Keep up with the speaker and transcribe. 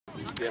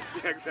Yes,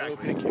 yeah, exactly.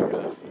 Thank you.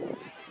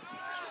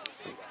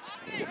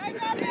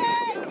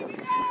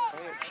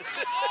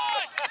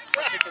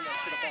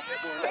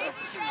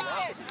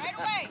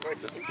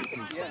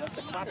 Yeah, that's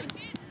the clapping.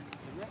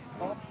 Isn't it?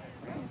 Oh,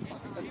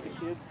 that's the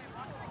kid.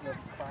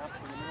 That's claps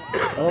in the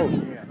middle. Oh.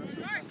 Yeah.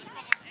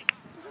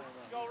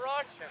 Go,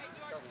 Rush.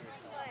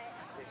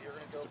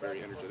 It's a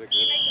very energetic Make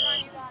sure on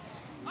you got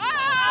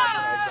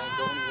it. Don't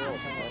go anywhere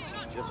else.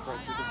 Just right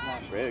through this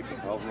line. Big.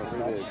 All of them are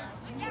pretty big.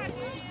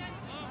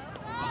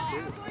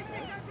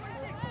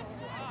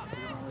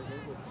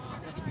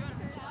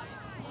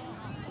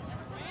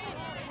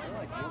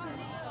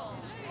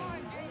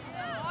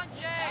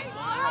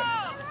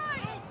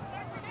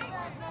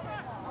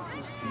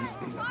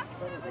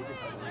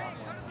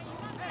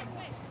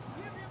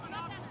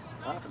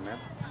 Awesome, man.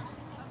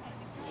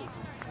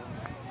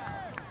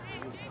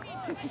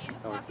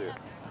 I want to see it.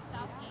 I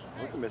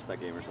must have missed that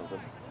game or something.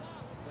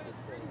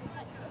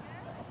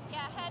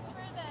 Yeah, head for the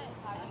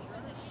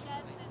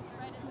shed that's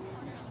right in the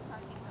corner of the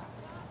parking lot.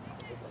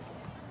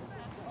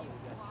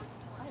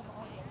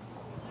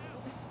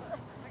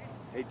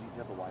 Hey, do you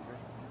have a wide here?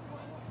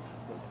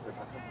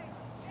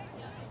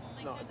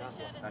 No, it's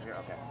not. Not here.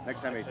 Okay.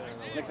 Next time I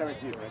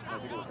see you, can I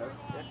take a look at it?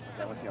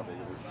 Yeah. Let's see how big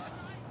it is.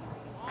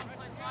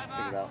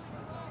 Think about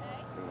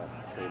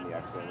trading the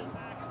X in. I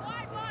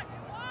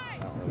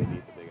don't really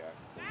need the big X.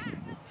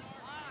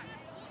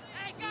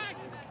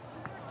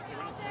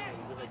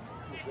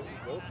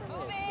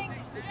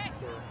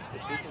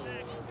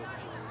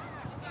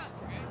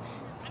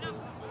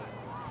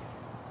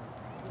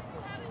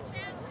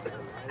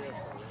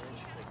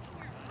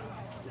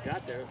 We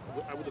got there.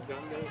 I would have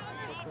gotten there.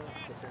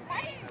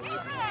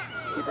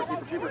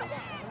 Keeper.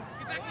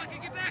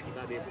 Get back.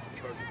 Not able to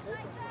charge it.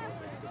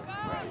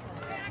 Right.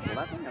 Well,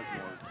 that thing has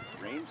more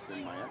range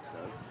than my X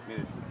does. I mean,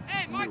 it's a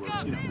newer, it's a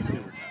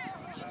newer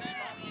test. So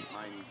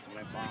mine, when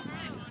I bought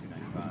mine, was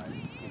 295.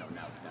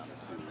 Now it's down to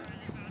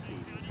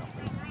 280 or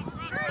something.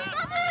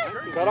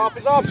 Cut off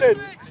his option.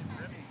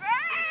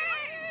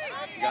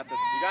 You got this.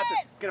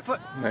 Get a foot.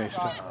 Nice.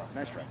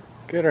 Nice try.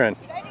 Get her in.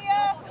 Hey,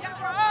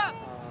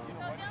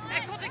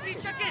 go take me,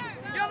 check in.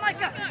 Yo,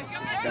 Micah.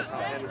 That's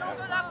how heavy.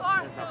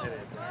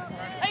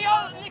 Hey,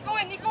 yo, Nico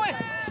in.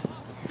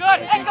 Good.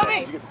 Hey, come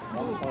in.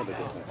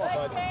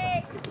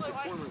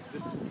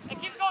 Hey,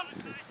 keep going.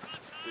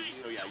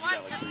 So yeah, you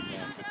got like 3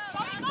 cans.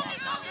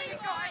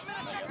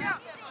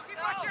 Keep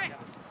pressuring.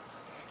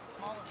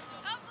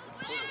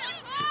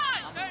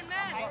 Turn,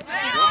 man.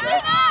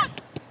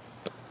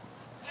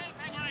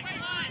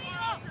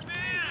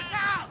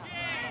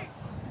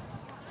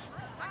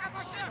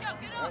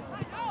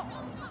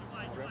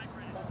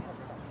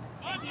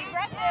 Be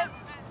aggressive.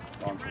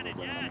 I'm sure we'll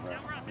blame it on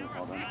that. It's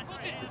all done.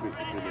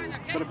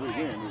 But if we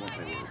win, we won't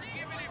say words.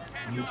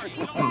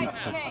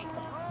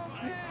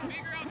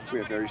 We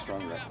have very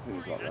strong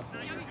opinions about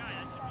wrestling here.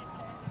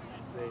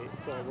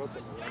 So I wrote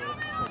them a letter. I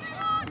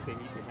think they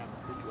need to have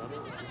this letter.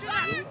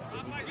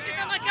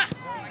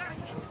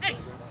 Hey!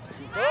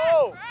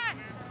 Go!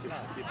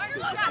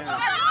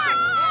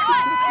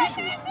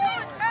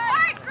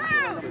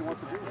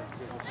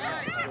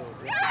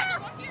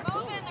 Keep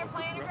moving, they're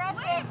playing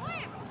aggressive.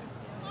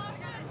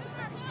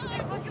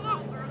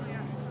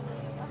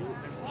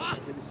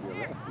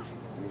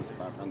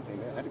 I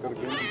had to go to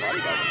games and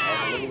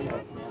bodybuilding.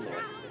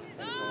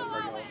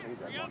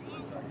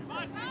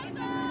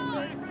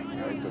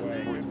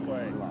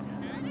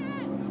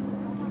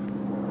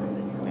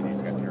 And he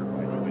just got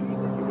terrified. He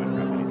wouldn't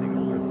have anything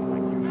more than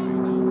like you.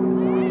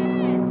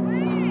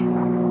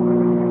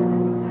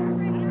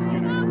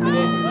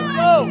 Let's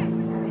go!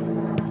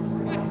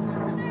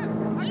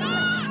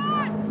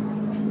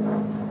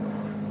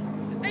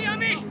 Hey,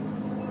 Yummy!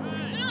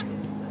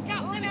 Go,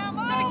 let me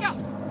go!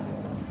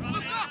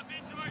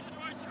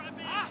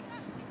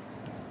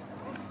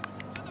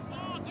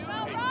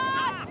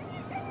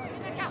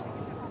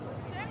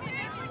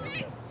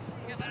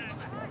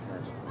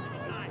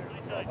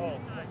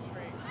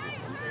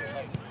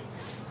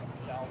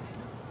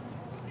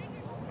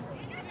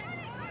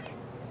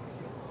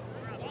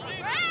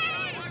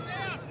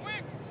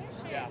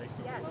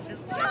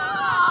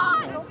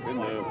 Good move. Good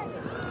move.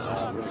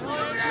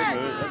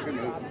 That's a good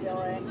move.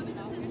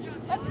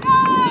 Let's go!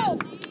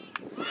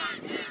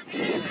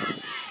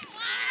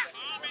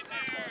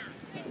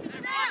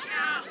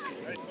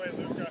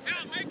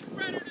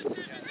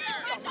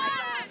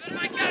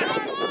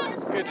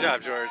 Good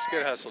job, George.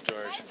 Good hustle,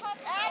 George.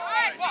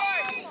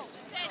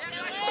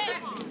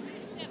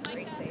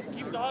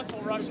 Keep the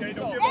hustle, Rush. Hey,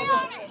 don't give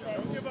up.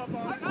 Don't give up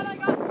on it.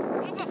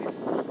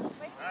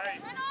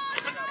 Nice.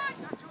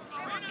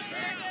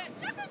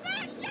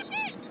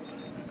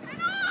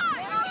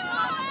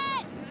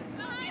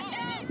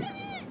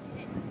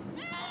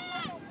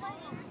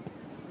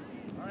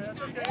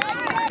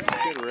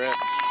 Good rip.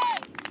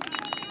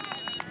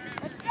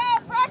 Let's go,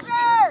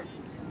 pressure!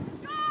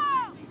 Go!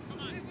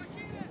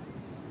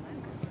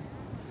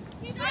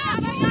 I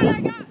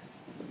got.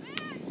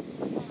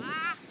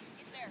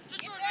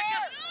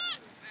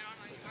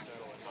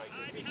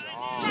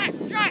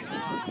 Try.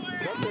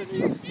 Jump in,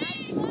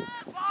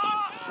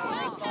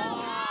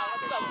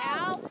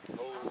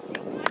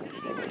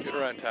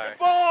 on, Ty.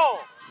 Ball!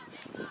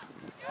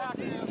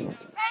 Intensity,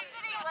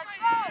 let's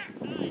go!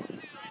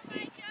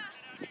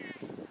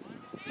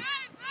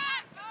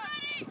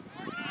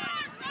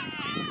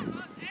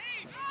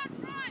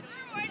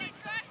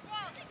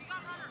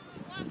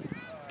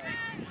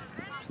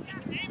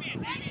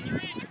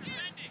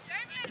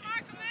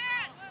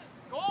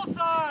 Goal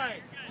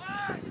side!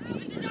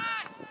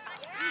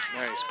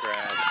 Nice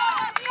grab.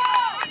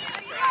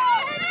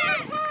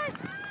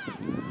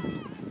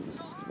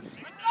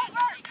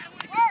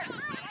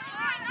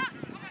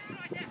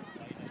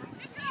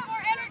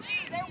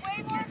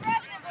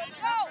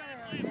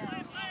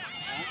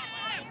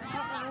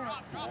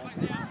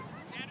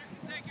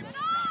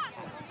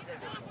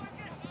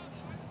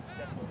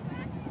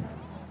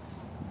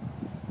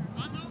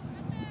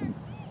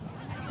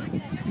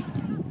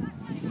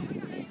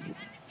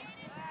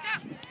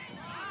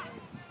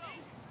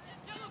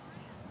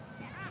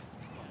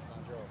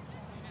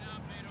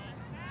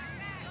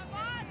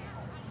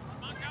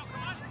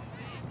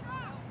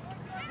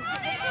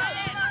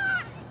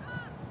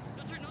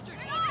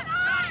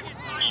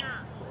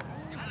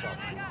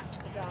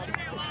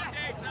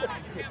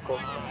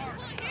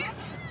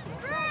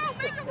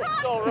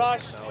 Go,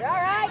 Rush. All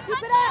right,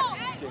 keep it up.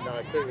 Hey,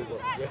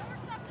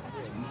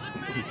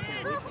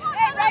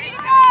 ready to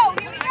go.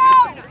 Here we go.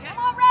 Come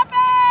on,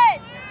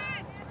 Rapids.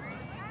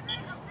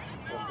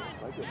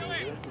 It's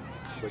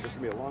like, it's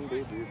gonna be a long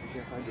day, dude. You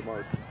can't find your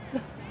mark.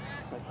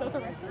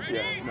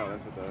 Yeah, no,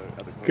 that's what the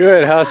other.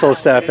 Good hustle,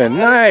 Stefan.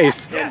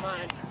 Nice.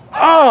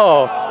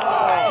 Oh!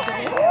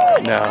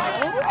 No.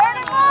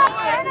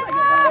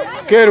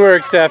 Good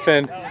work,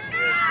 Stefan.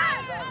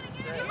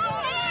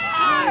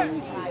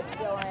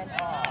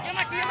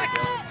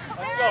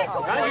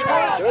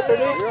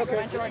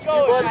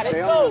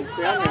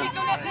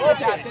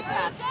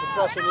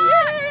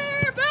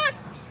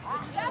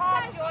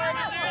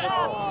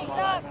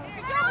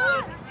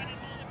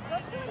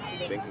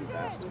 Thinking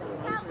fast.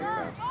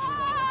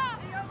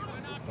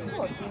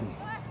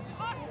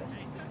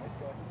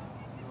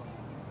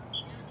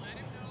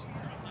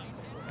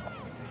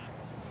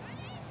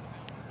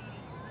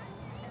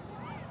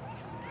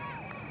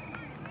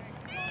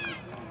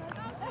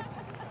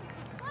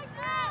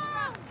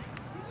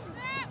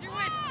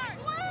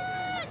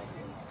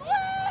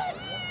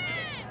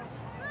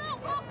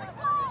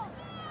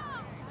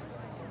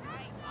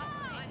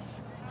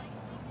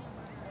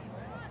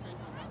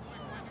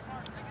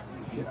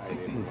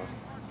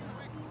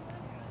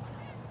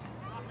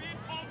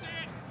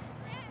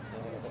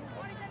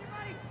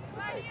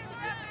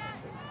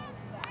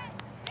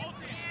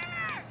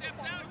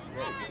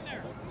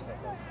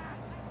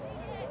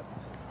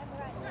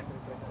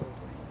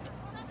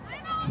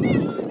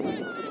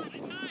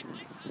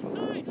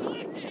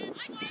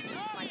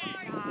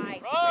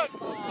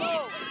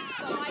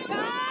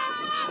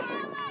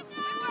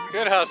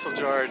 Good hustle,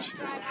 George.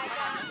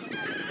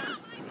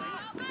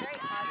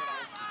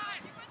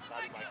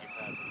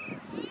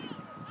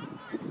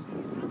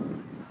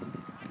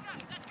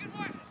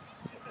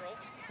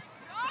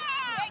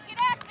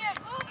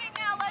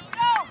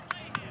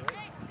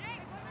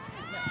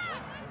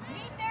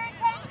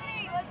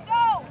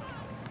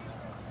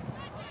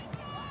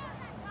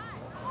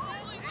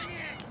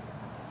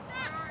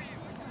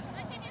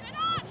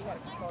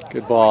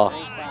 Good ball.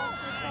 Come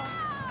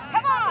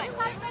on,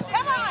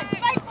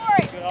 fight for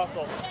it.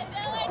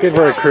 Good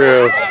work,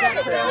 crew.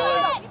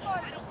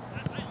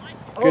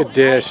 Good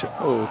dish.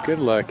 Oh, good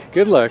luck.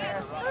 Good luck. Take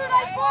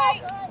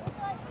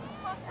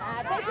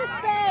your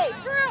space.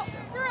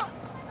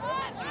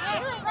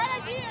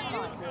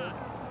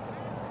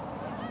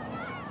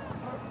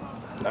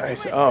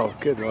 Nice. Oh,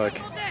 good luck.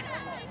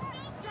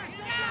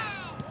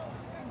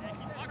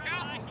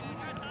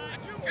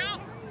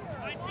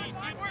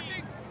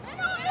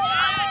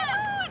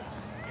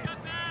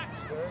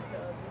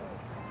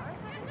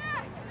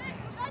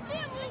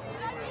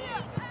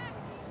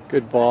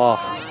 Good ball.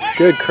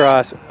 Good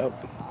cross. Oh,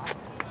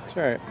 it's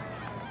all right.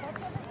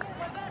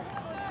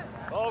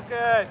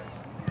 Focus.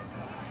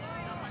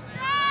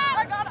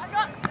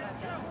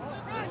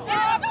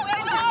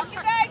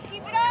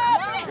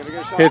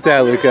 Hit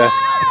that, Luca.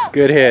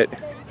 Good hit.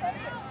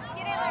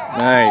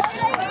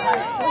 Nice.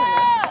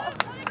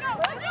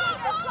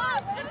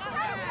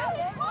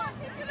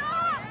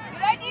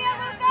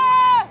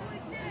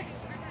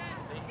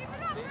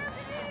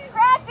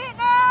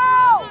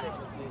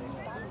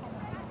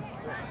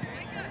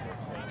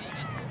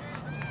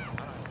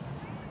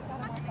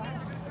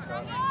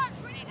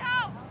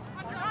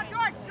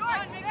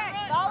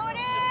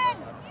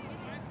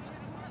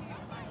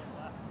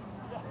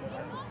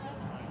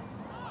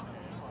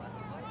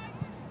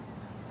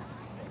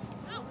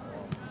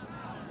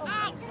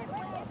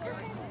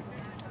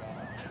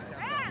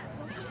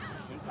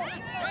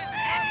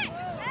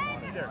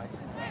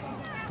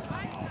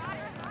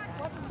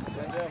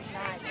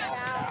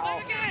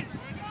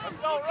 Let's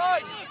go,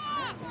 run!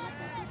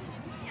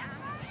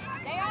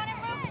 Stay on him,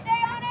 Luke.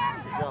 Stay on him.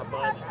 Good job,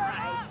 bud.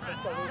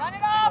 Run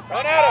it off.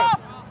 Run at him.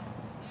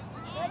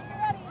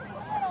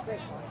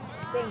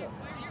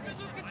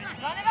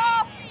 Run it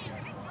off.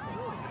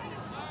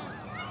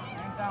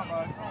 down,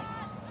 bud.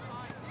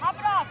 Hop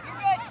it off. You're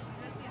good.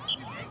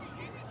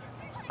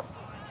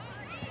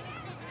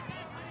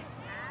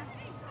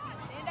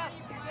 Stand up.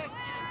 You're good.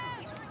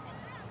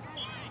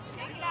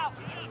 Take it out.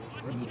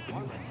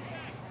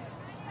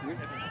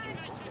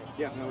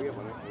 Yeah, no, we got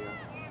one.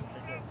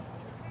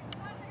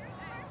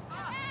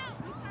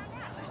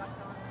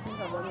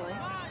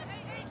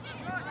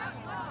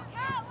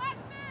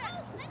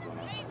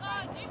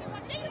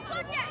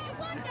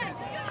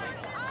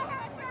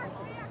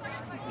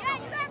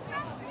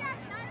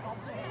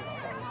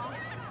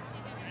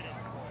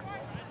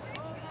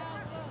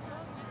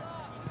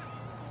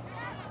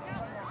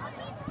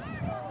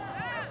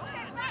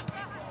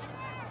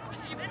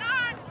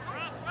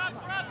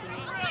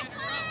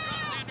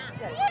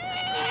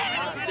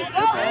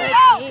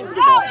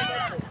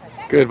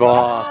 Good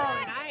ball.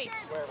 Nice.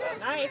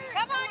 Nice.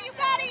 Come on, you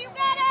got it. You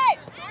got it.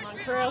 Come on,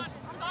 crew. I'm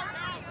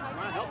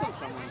not helping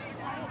someone.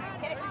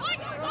 Get it.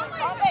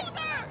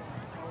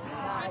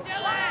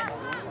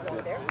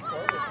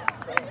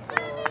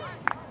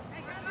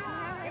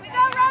 Here we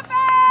go,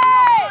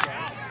 Rapid!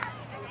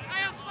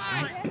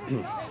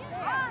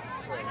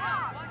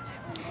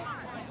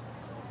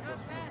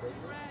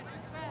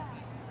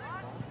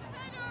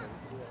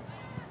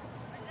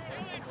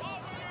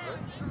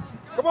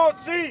 Come on,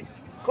 C.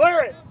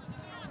 Clear it.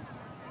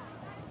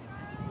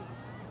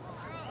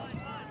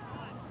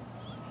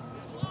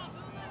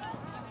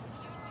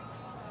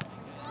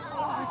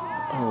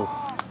 Oh.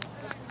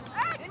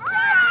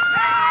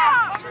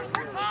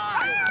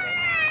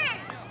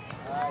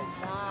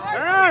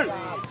 Turn.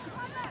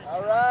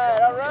 All right,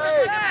 all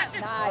right.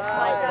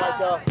 Nice,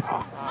 Michael.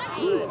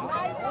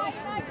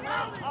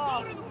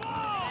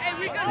 Hey,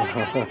 we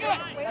good.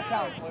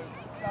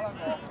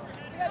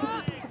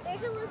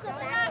 There's a Luca back too. There's a Luca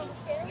back too.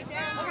 Good. You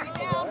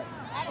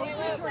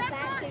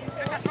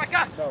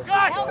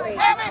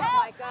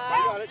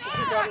got it. Just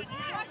keep coming.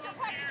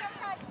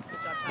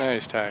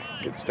 Nice, Ty.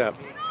 Good step.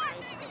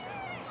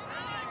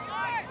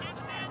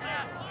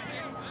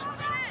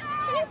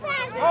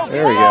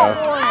 There we go.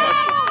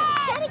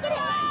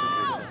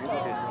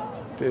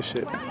 Dish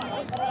it.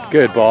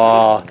 Good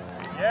ball.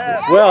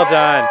 Well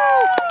done.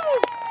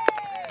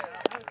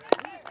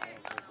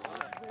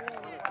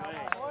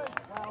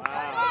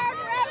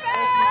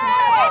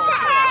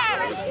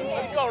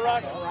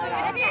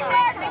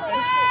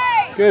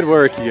 Good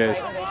work, you guys.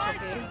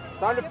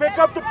 Time to pick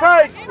up the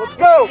pace. Let's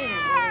go. Keep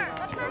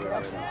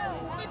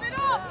it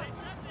up.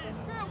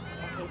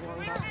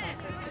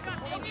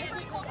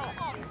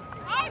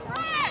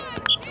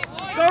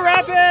 Go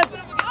Rapids!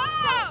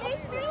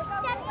 There's 3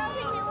 steps to do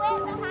it.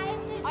 The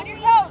highest is On your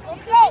 3. toes. You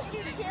Let's can go. just do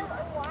 2 or 1,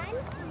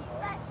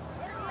 but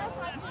it would most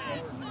likely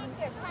just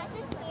here.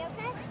 Practice me,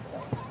 okay?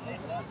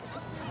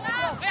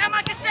 Hey, I'm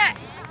on cassette.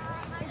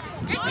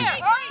 Get there.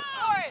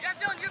 Jeff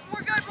Dillon,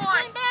 we're good,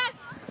 boy.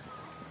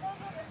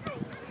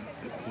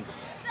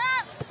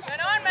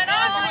 Man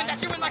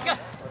on. You win, Micah.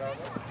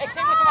 Hey,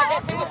 stay with him,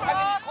 Micah. Stay with him.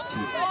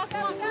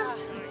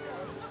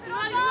 Come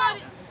on.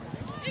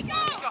 On your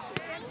toes. Let's go.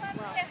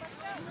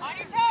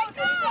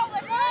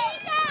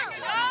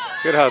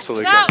 Good hustle,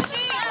 Luca.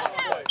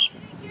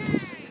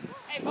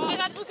 Hey, Bob. I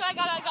got Luca. I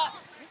got. Hey, a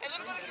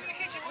little bit of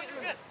communication, boys.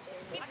 We're good.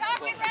 Keep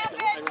talking,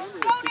 Rapids.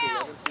 Go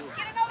now.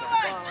 Get another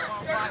one.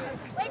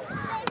 Wait,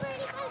 where did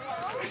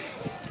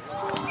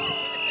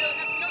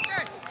No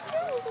turn.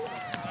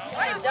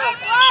 Wait.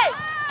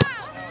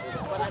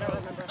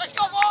 Let's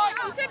go, boys.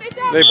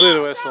 They blew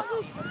the whistle.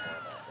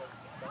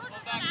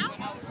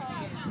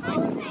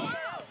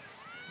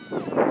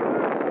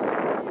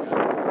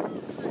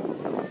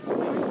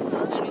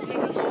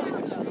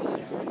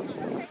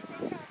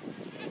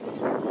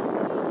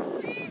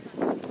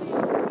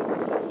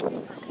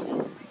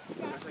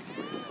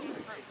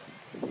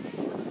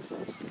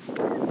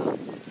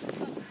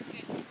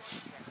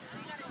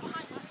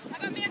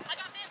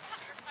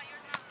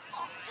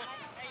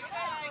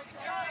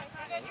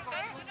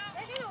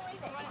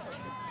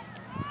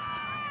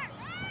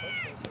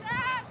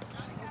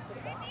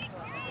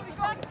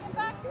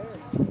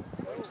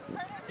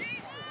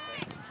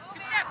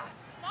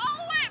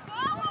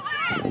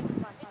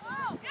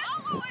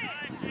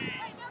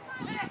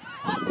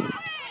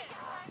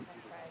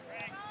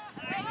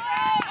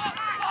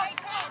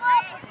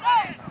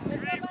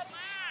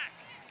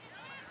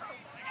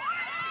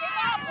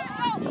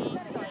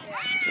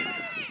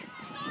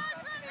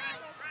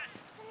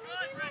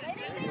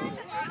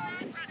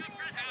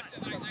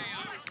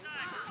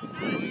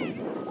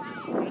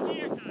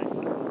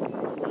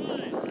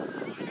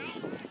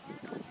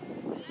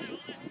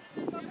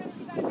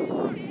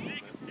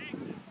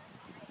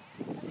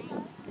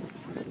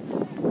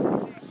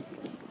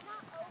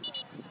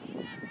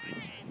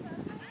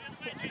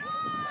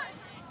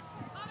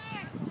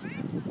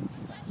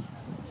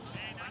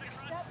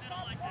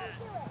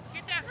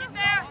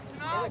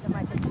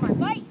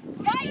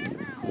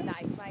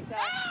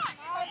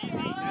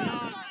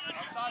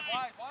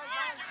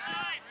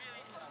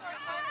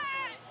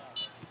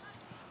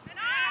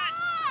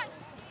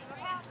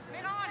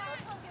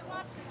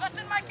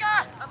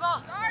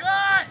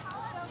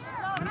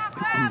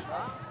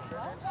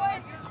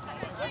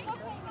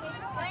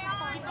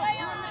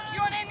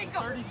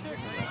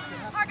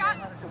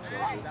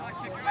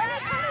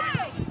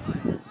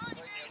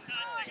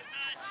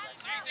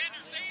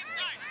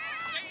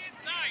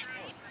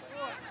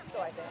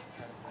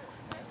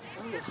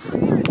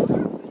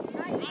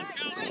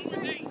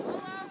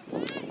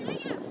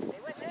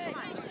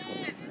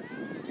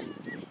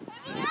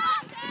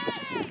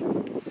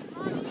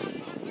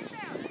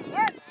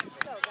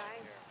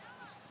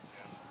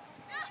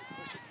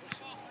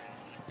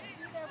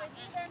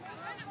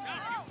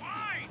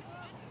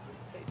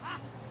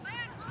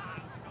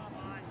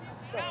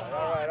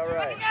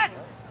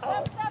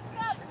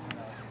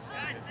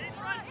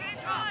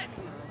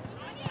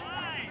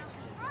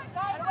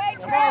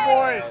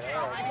 Nice.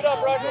 Keep it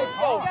up, Roger. Let's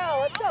go.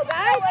 Let's go,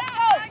 guys. Let's go.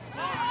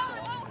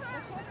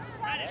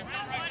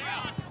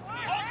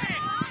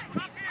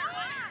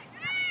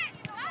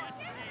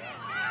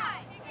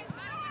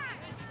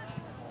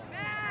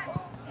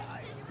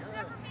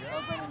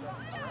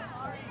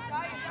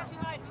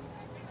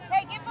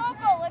 Hey, get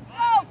vocal. Let's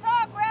go.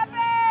 Talk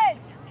rapid.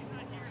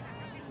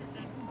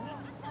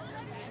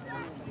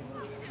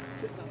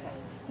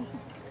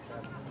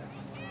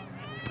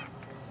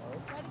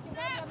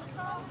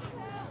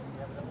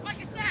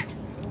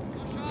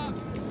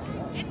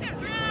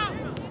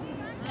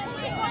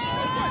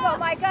 Go,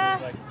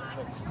 Micah.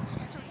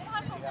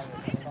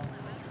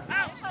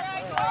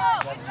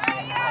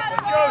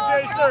 Let's go,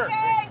 Jaser.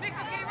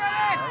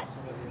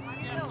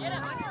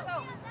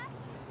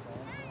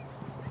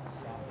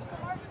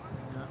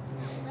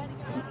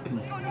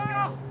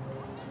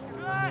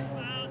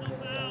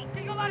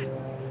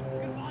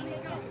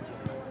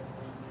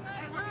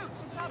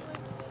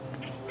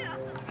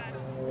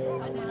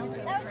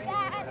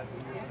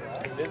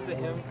 Visited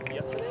him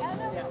yesterday.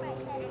 Yeah.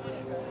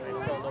 I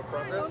saw no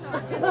progress.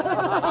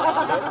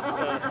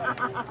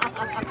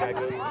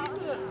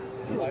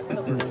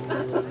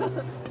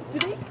 Do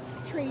they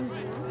train you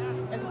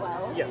as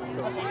well? Yes,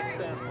 so he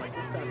spent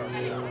about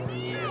 2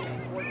 hours.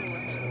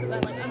 Because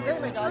I'm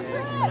getting my dog's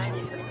training and I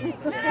need training.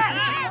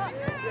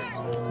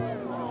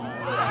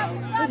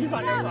 So you saw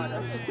no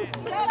progress.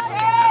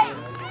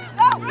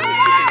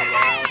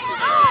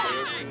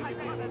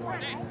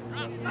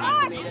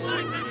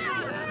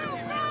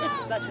 It's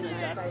such an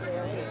adjustment.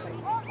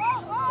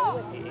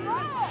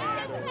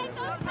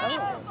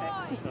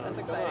 That's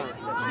exciting.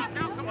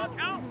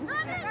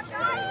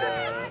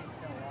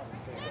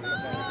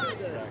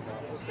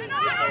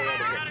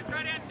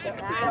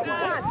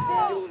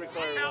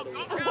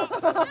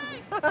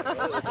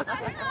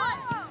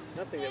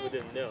 Nothing that we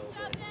didn't know.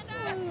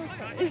 I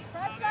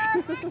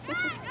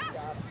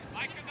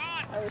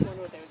always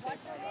wonder what they would say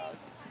for my dog.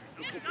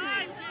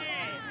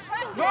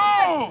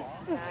 Go!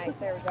 Nice,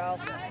 there we go.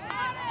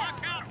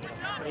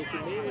 I mean,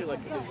 for me,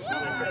 like, because he has a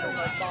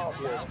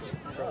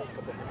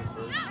couple hundred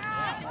birds.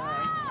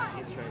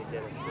 He's trying to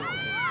get him to it.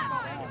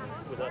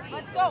 With us,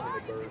 he's stopping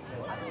the bird.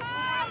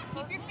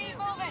 Keep your feet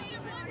moving.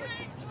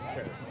 Like, just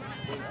tear it.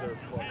 Wings are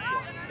flying,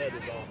 head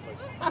is off. Like,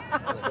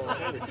 well, I'm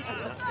trying to teach you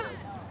not to,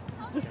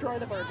 like, Destroy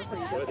the bird before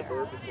you destroy get the there.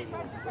 bird before you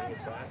bring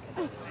it back.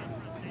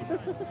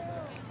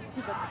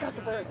 He's like, got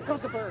the bird,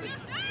 got the bird.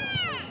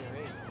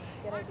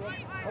 Good idea.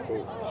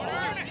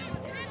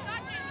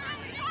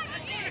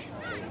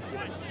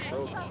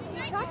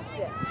 He touched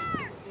it.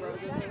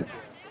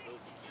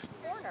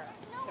 Corner.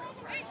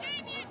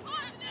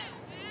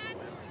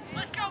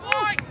 Let's go,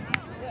 boys.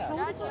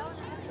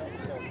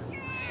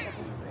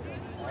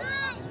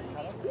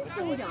 He's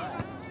so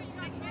young.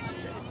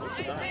 This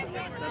is awesome.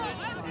 That's 7.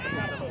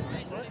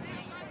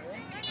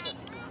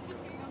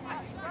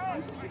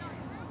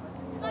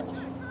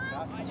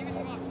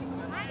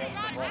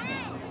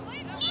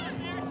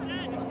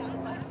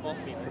 Well,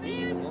 for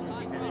me, as long as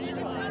he can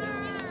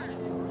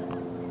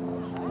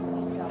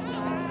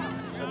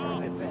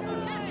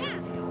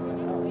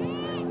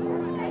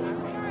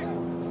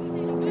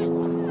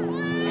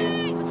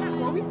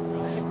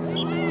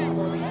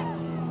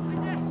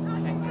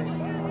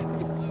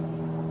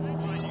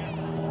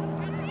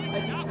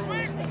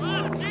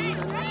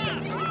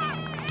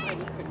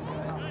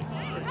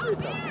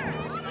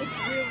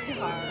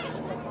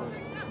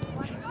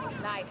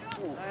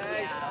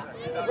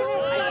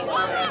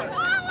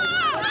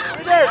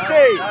There, C.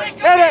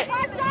 Hit it.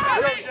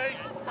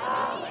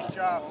 Nice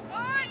job.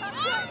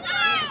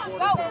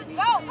 Go.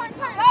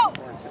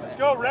 Let's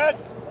go, Red.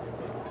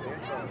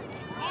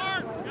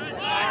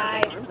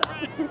 Nice. Good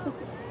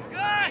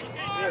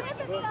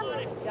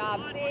job,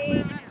 C.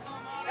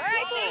 All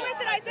right, stay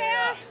with it,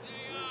 Isaiah.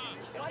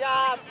 Good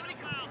job.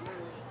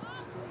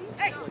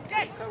 Hey,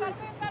 Jay.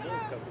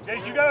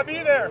 Jace, you gotta be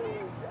there.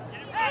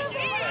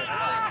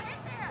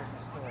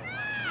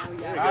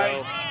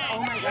 Nice.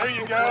 There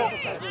you go.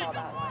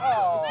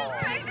 Oh.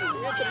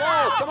 Get the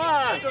ball. Come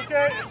on. It's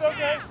okay. It's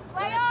okay.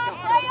 Play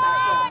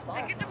on.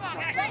 Hey, get the ball.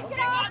 Hey, get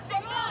off.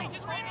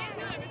 Just right in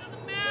time. It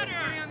doesn't matter.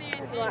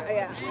 Yeah.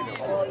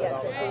 Well,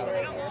 yeah, they're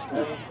right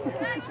here.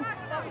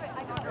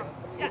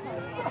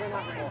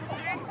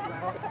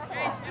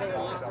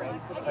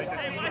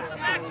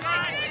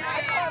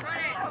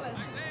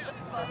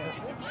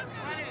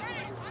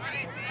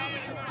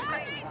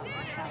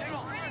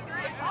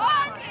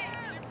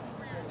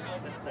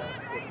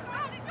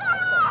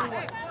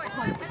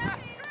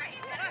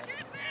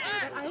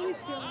 I always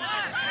feel like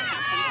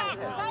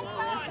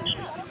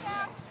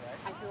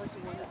I feel like the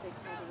one that they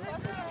called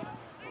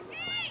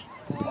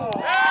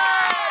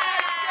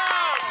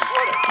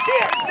What a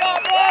kid. Good job,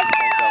 Russ.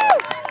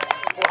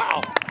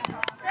 Wow.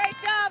 Great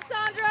job,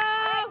 Sandro.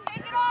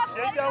 Shake it off.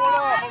 Shake that one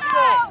off. Let's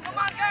go. Come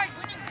on, guys.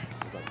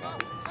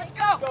 Let's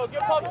go. Go.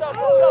 Get pumped up. Let's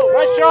go.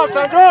 Nice job,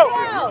 Sandro.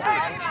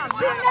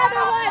 Do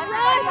another one,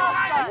 run.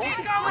 Keep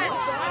going.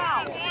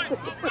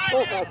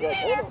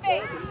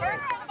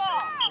 First and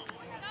ball.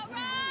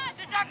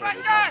 This is our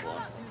pressure.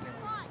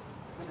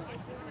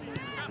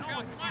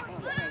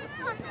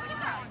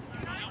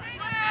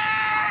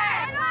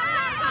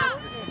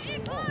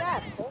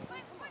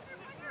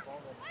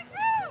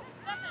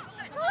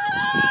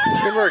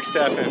 Good work,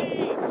 Stefan.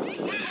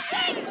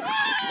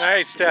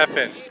 Nice,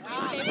 Stefan.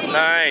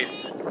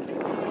 Nice.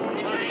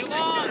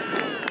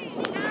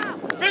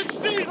 Big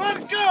Steve,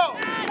 let's go!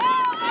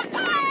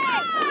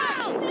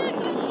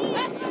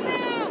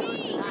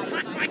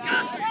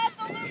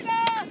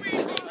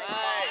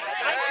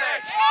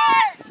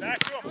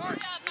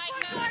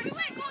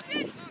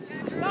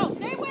 Go,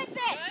 stay with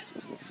it!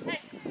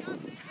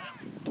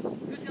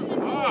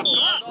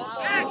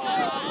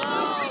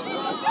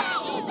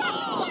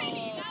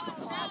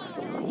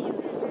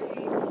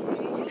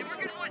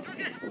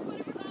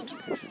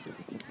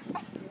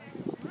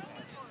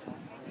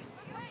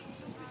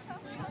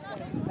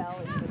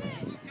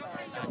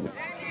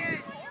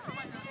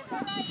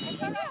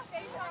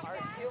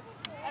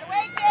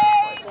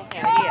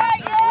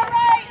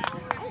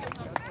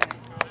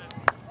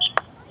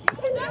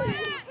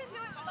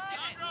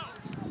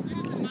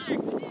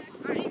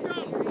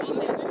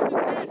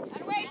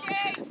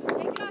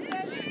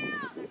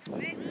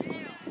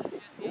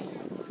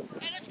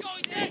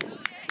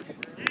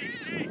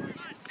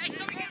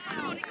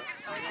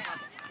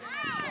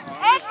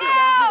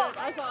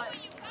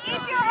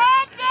 Keep your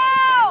head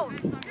down!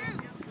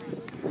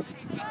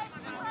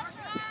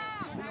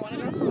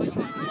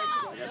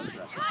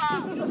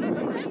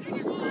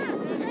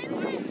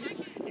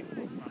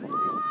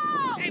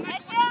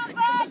 Head down,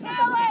 back,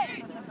 Ellen!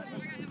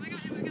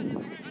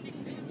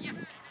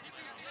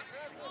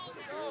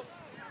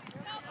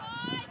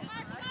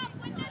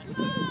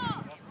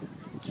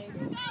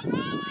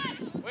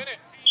 Win it.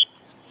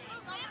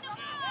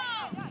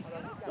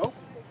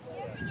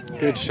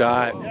 Good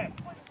shot.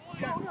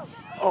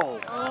 Oh.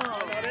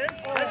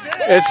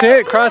 It's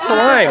it. Cross the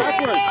line.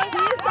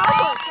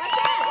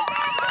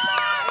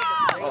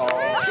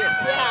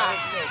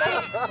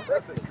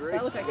 That's a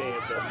great save.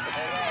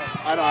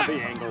 I don't have the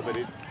angle, but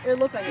It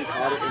looked like he it.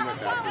 caught it and went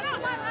backwards. Yeah,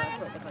 that's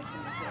what it looked like to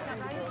me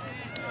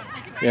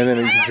too. Yeah, and then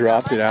he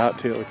dropped it out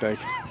too. It looked like.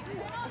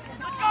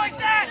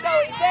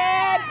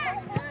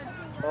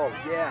 Oh,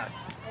 yes.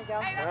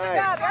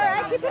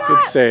 Nice.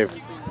 Good save.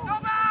 Come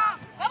on,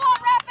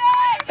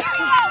 Rapid!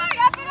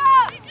 Wrap it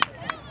up!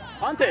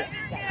 Hunt it.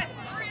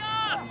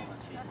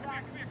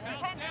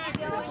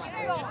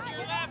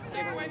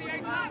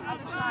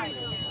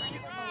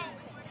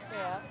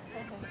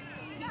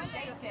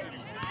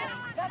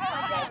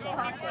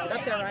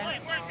 Up there,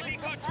 Ryan.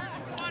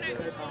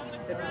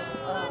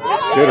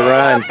 Good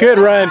run. Good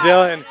run,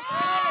 Dylan.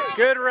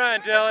 Good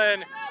run,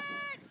 Dylan.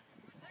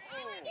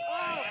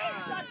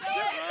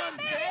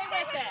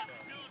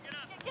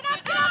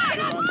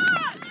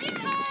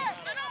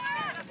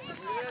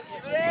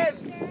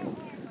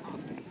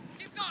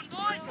 Keep going,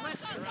 boys!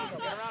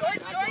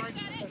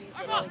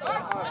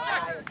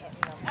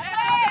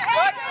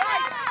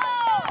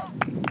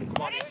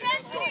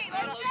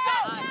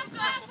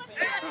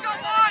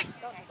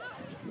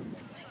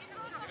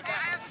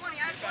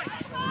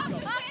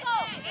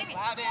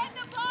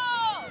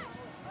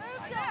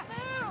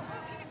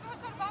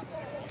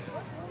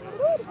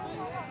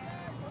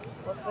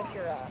 What's with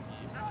your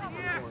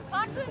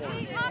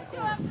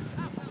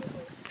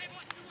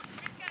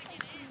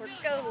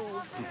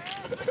go.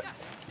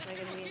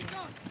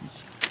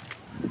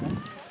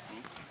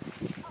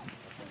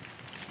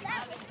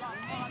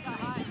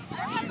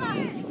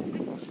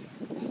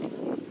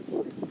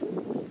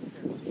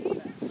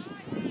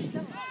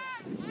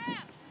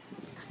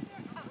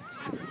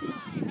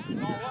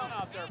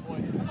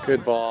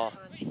 Good ball.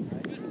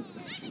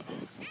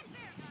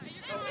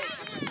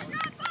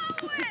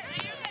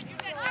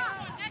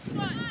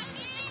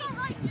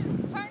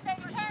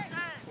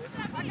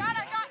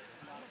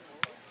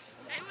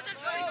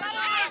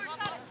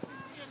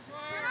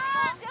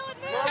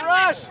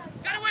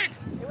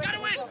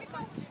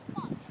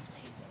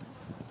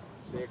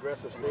 Stay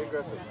aggressive, stay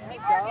aggressive.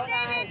 Keep working,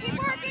 David! Keep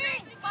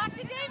working! Back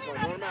to David!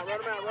 Run him out, run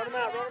him out, run him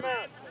out, run him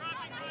out.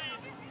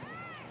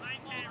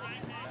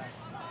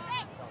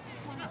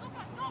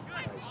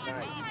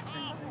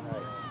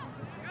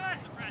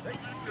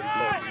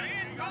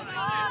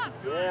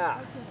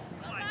 Yeah.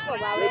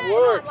 Good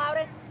work.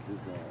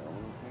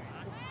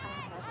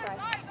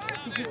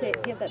 Did you say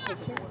give that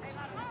picture?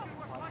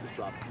 Just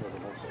drop it.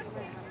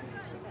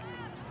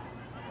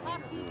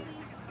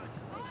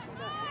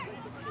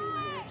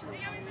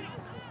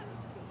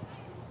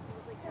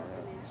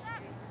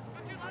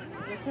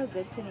 Look how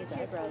good Cindy's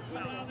eyebrows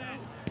look.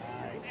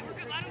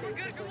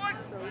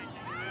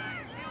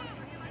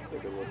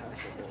 Take a look.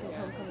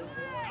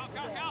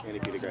 And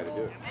he'd be the guy to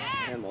do it.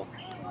 Handle.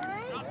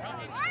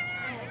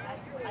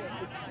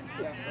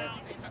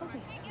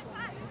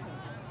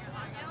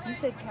 You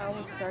said Cal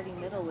was starting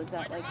middle. Was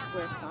that like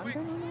where Sondra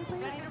normally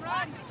plays?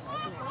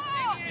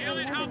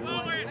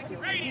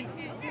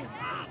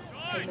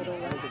 Middle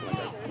left.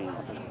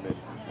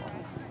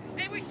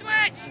 Hey, we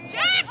switch!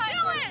 Jack,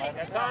 Dylan!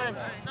 Got time.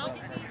 Don't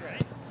turn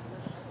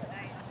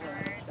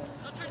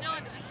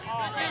Dylan.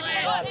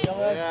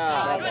 Dylan!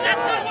 Yeah. Good,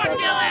 that's good work,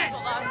 Dylan!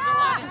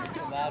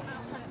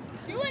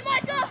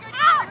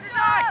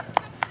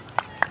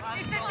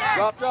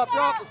 Drop, drop,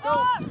 drop. Let's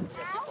go.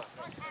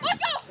 Let's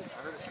go!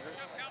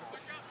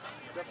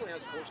 Definitely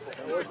has forceful.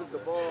 That wasn't the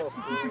ball.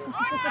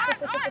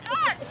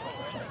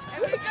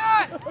 Every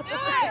good!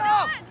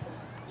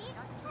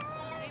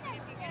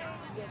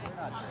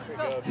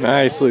 Do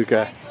Nice,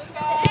 Luca.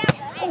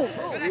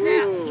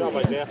 Good job,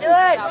 Isaiah. it!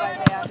 Hey,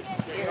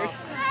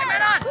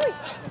 man on!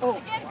 Oh.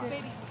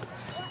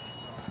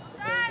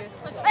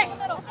 Hey!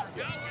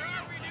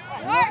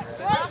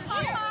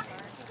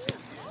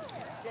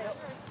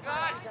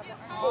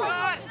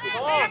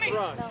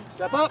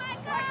 Step up.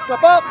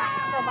 Step up.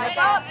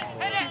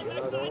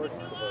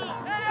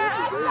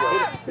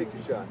 Take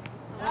your shot.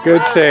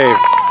 Good save.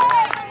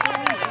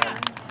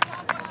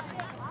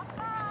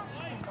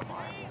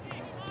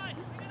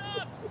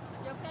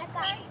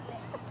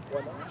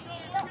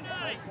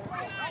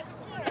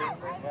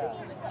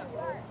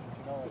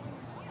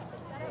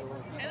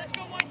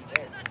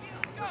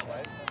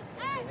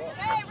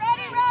 Hey,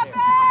 ready,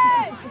 Rapid!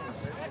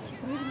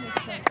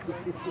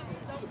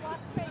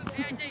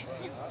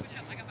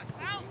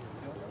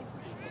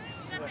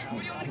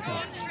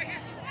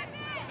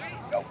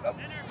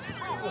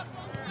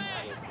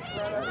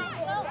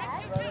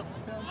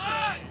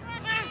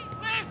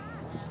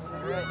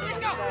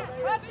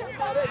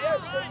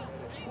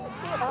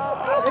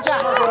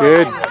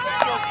 Good.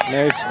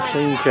 Nice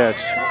clean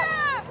catch.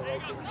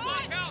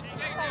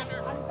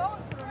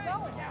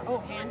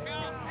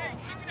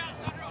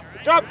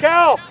 Drop,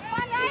 Cal!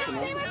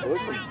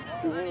 Push him.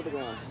 2-1 to the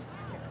ground.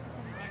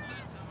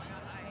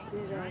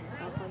 Did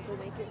Alfonso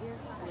make it here?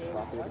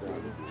 Top of the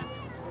ground.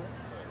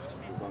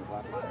 He's on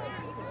clap.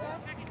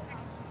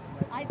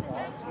 I think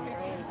that was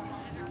hilarious.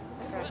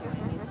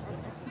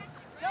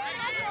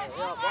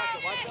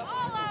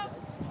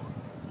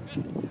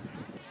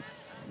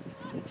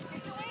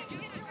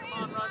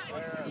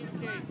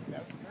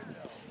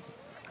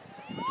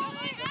 Oh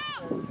my God!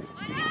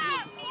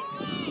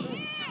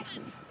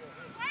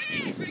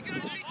 Ethan, go,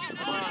 Ethan.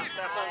 Alright, let's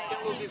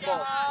go, Ethan!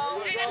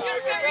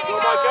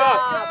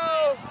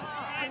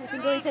 Let's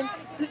keep going, Ethan!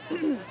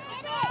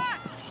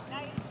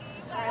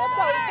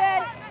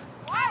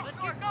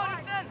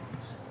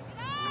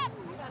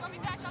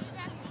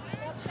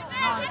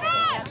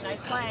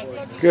 Nice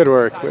play. Good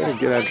work. Way to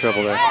get out of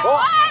trouble there. Oh,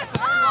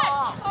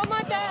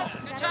 my bad.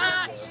 Good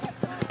touch.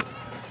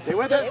 Stay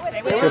with it.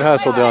 Good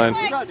hustle, Dylan.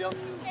 Good job, Dylan.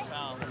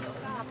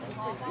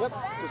 Yep.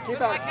 Just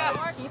keep at it.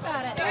 Keep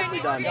at it. Nicely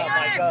done.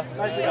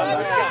 Nicely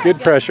done. Good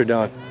pressure,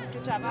 Dylan.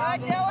 Good job.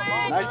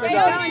 Nicely Keep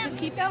done. going. Just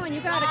keep going.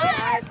 You got it.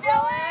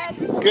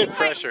 Dylan. Good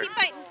pressure. Keep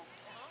fighting.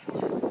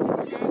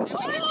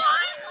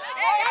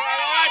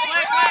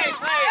 Play.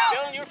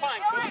 Dylan, you're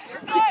fine.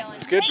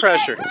 It's good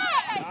pressure. Get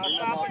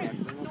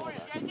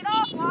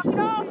off, walk it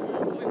off.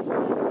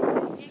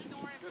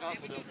 Good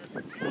hustle, Dylan.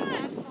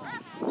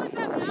 What's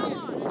that foul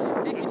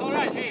on? It's all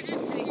right. Hey.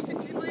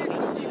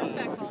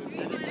 Respectful.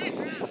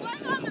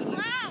 What's on the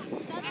ground?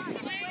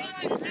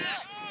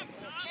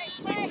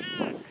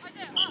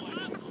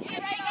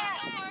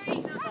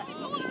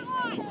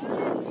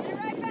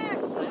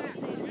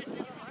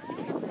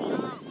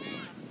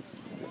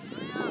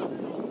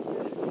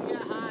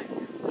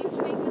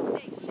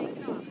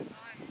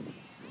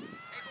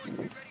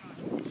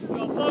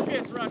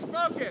 Focus, Rush,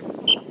 focus!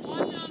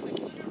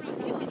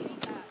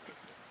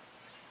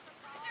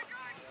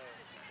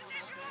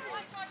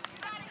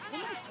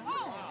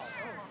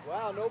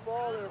 Wow, no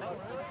ball there.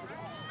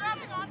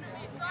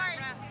 Sorry.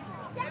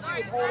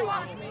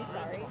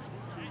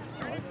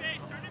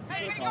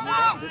 Play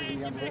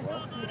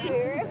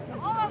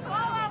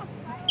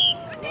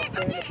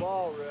the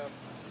ball, Rip.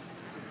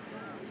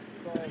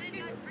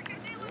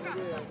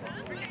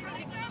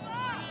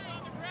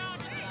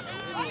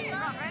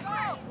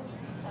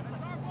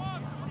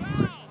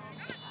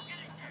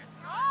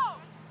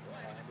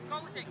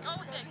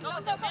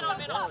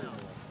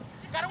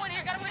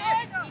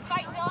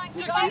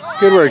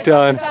 Good work,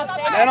 Dylan.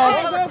 Man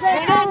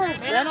on.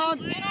 Man on.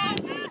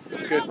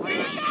 Good.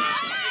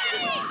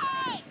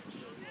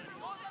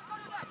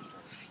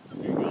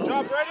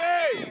 Jump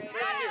ready!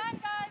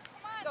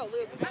 Go,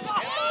 Luke.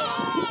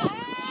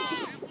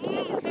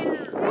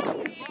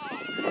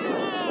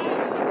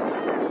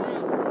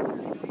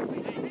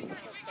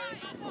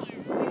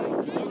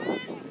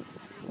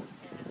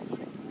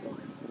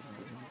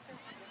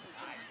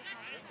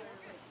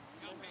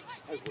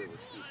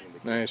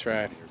 Nice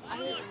ride.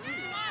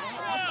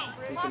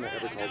 Teaching that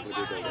every call's going to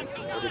be big.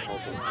 Every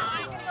call's going to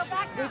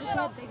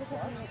stop. They just had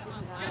something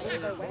that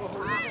didn't their way.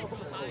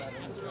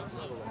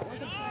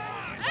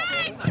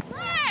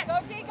 Go,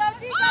 D, go,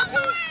 D, go,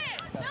 D.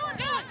 Dylan,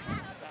 Dylan.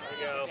 There we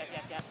go.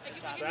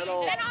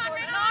 Settle. Man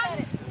on.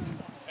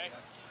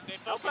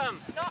 Help him.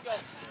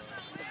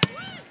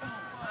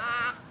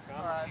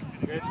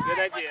 Good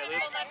idea,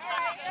 Luke.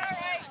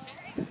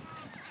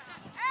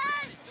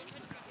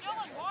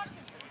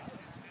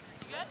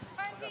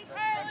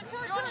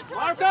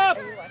 Mark up!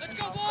 Let's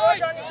go,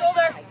 boys! On your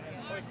shoulder.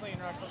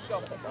 Let's go.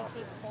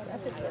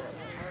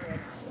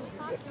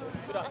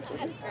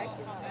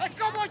 Let's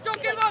go, boys!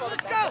 Don't give up!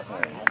 Let's go!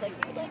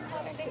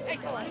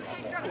 Excellent.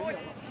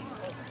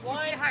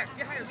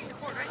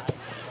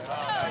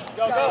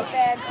 Go, go.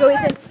 Go,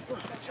 Ethan.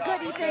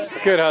 Good, Ethan.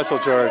 Good hustle,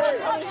 George.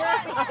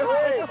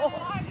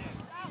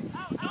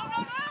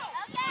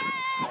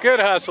 Good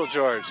hustle,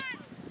 George.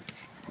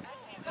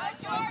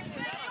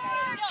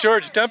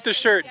 George, dump the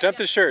shirt. Dump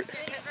the shirt.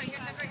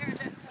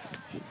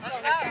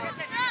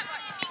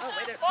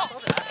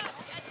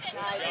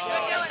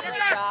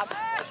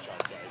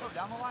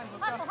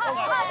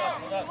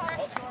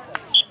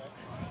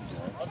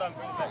 Hold on,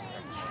 bring it back.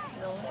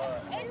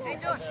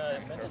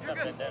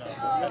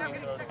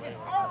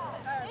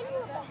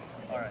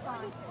 Alright.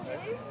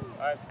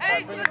 Alright. Hey,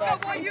 let's go,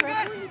 boy. You're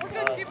good. We're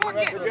good. Keep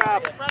working. Good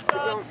job.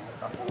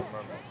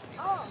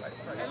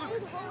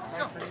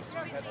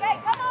 Hey,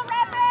 come on,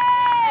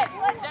 Rapid!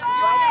 Let's go!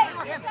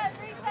 Reset,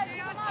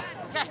 come on.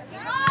 Okay.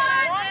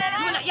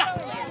 Doing it, yeah.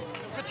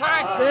 Good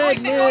turn. Good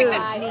Go, move,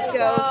 Ethan.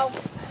 Nico.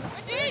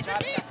 Good deed. Get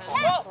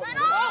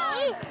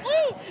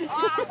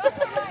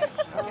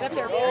up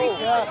there, very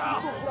good.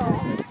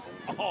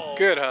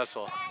 Good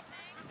hustle.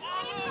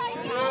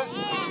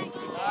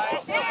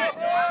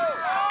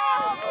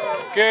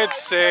 Good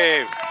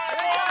save.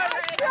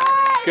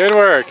 Good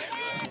work.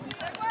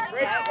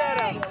 Great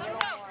setup.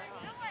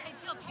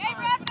 Hey,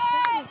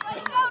 Rapid!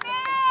 Let's go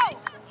now!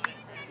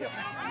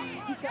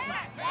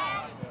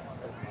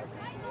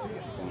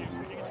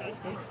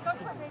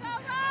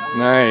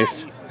 Nice.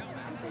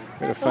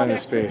 Gotta find the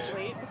space.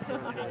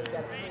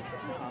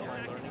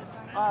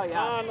 Oh, yeah. Come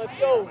on, let's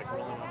go.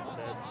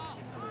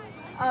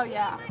 Oh,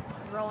 yeah.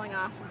 Rolling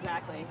off,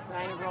 exactly.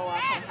 Trying to roll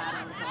off and had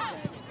him.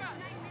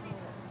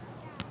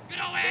 Good,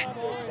 Owen!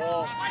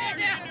 Ball.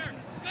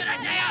 Good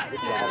idea!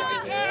 Good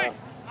turn!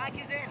 Mike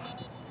is in.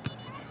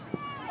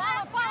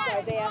 Follow!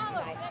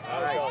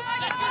 Alright, go.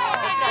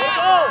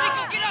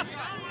 Get up!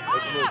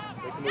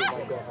 Make a move,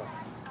 Michael.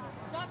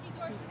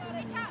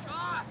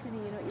 Cindy,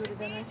 you know what you would have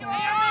done right there?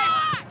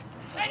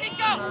 Let it go!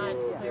 Come on,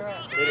 clear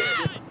up. Hit it.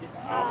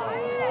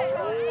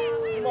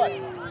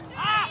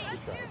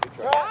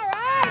 All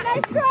right,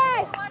 nice try.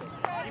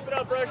 Keep it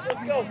up, Rush.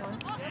 Let's go.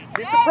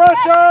 Keep the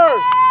pressure!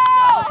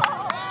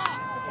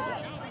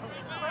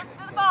 First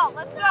to the ball,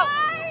 let's go!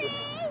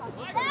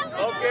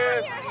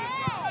 Focus.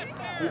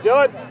 You do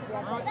it?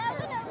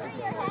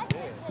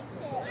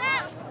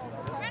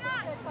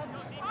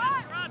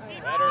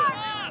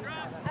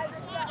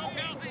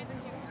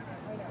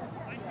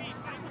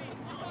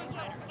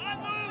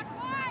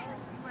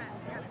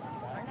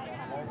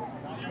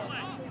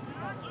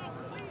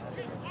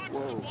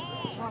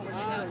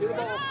 To the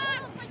ball.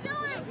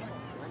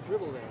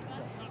 Dribble there.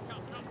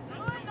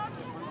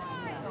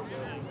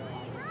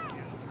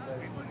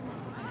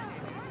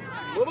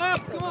 Move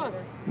up, come on.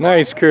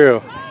 Nice crew.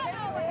 Run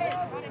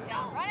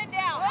it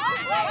down!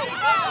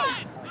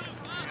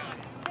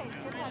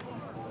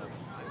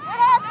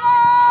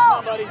 Come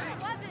on, buddy.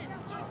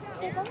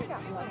 You know, you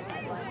got it.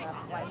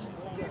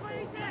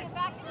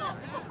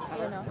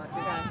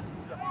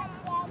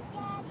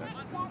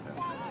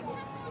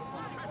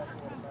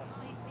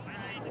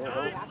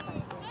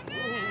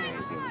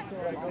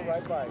 Gotta go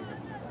right by you.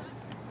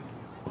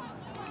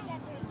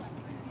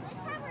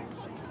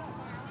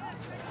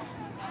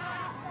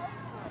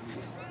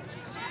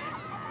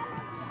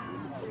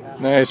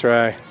 Nice,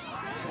 Rye.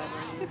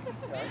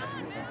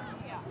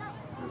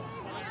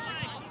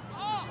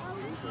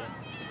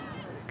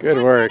 Good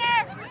work.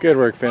 Good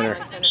work, Finner.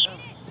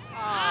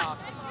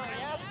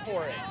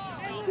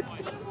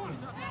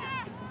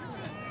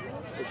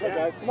 Push up,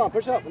 guys. Come on,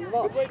 push up. Move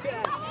on. Good way to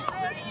ask.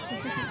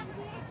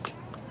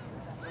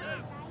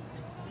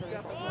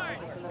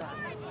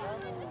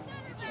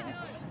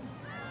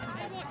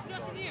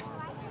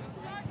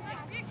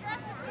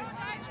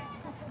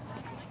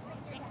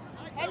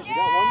 You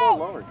got one more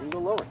lower. You can go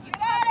lower. You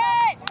got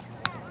it!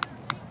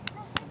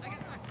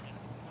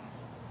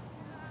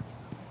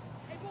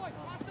 Hey, boys,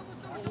 watch someone,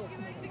 don't give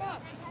anything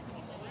up.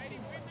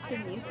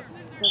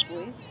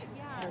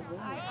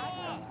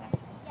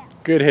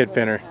 Good hit,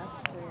 Finner.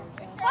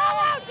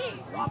 Follow, D!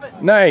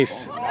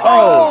 Nice.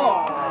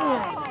 Oh!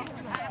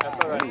 That's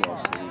all right. Good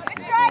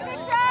try!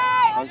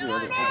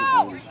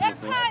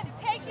 Next time,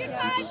 take your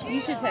time.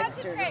 You should text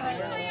her. Maybe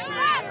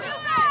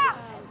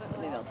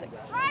I'll text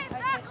her.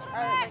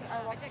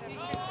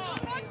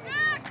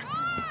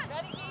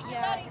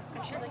 Yeah,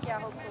 and she's like, yeah,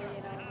 hopefully,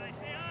 you know.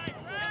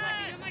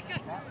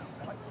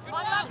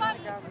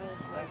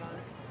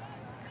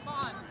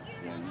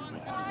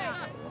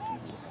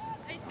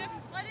 Hey, Sip,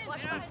 slide in.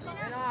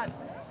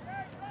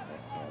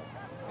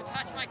 Good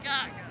touch, my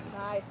guy.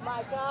 Nice,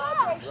 my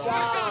God. Great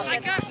shot. My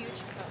guy.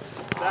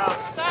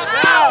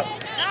 Down.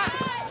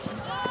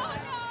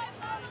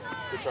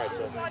 Good try, sir.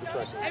 Good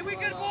try. Hey, we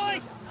good,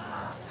 boy.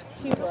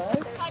 She was.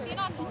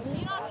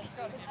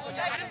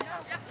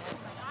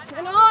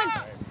 Come on.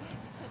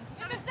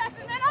 Give us that,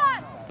 then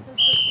on.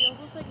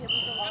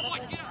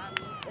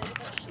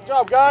 Good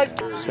job, guys.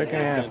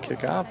 Second half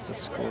kickoff. The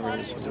score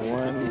is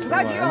 1-1.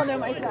 Glad you all know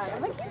my son.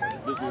 I'm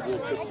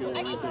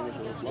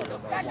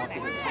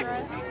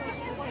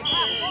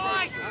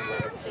like,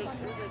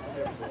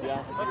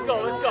 Let's go,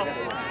 let's go.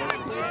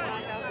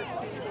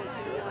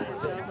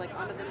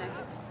 on to the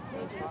next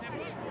stage of the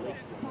state.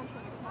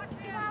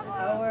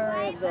 How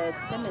are the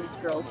Simmons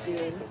girls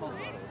doing?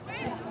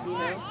 Do you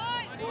know?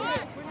 They're at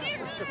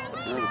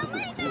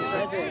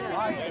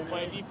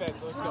a different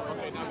school.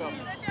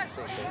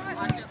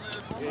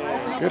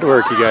 Good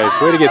work, you guys.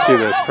 Way to get through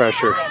this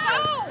pressure.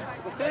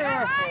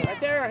 Right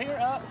there, here,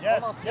 up.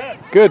 Yes, yes.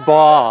 Good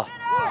ball.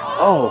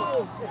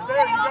 Oh.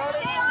 There, you got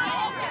it.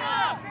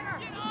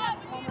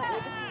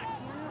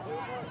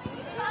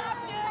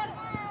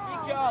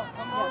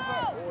 Come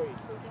over.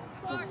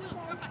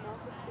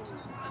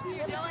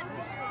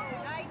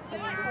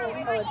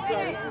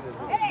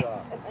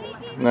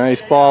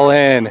 Nice ball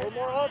in. One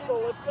more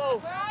hustle, let's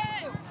go.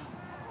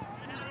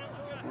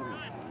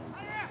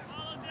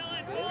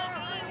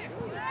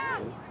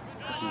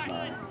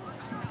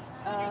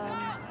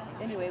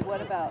 Anyway,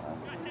 what about?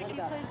 She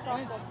plays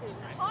softball too.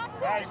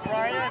 Nice,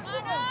 Ryan.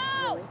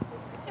 Really?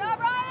 Good job,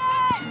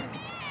 Ryan!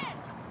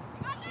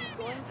 She's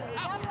going to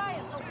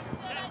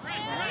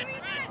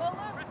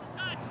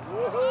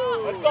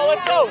Let's go,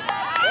 let's go.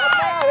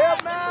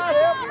 Help Matt.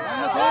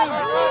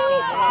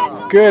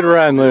 Good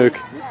run, Luke.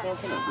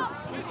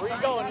 Where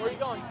you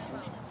going?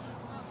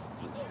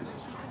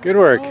 Good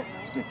work. Okay,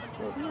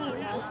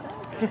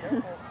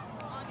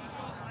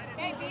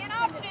 be an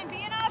option,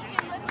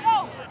 let's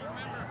go!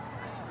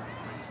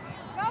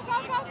 Go!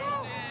 Try!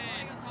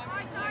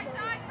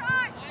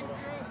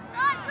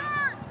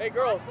 Hey,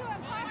 girls.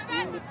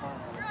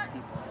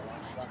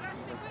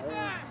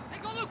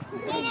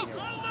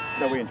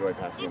 No, we enjoy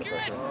passing under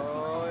pressure.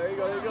 Oh, there you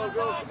go,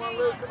 girls. Come on,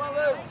 Luke.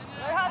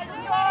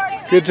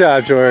 Good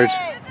job, George.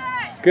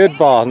 Good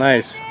ball.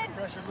 Nice.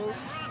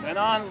 And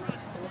on.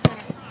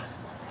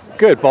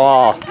 Good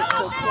ball.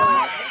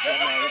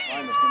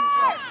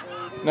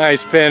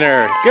 Nice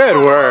finner. Good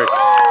work.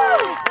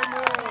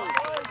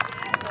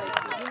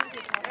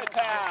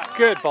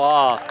 Good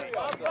ball. Good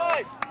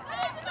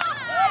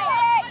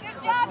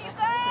job, you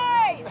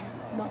guys!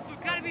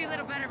 You've got to be a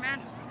little better,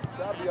 man. It's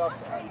got to be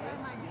offside.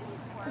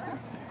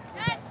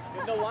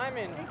 There's no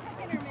lineman. You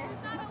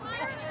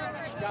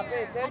got to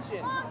pay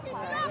attention.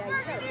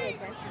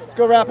 Let's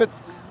go, Rapids.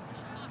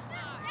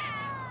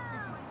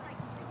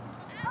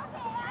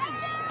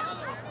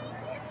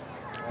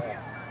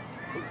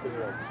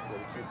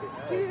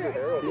 He's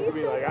gonna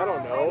be like, I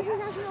don't know.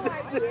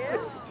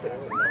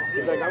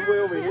 He's like, I'm way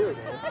over here,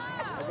 man.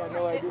 I got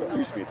no idea. There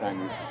used to be a time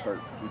we used to start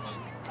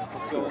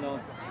what's going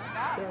on?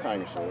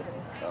 Tying your shoulder.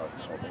 Oh,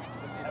 consulting. I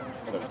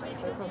thought it was tying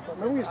your shoulder.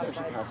 Remember we used to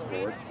actually pass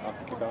forward off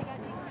the kickoff?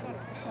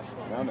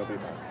 Now nobody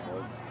passes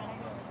forward.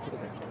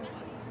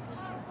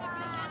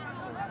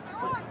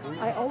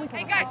 I always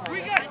Hey, guys,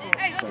 we good.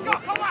 Hey, let's go.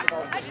 Come on.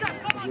 Heads up.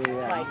 Come on. You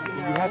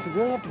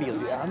really have to be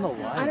on the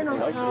line. I don't know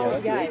Like, how,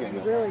 yeah,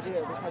 you really do,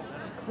 because it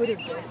could have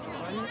been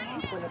on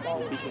when the ball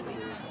was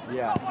released.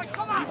 Yeah. Boys,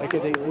 come on. Like, they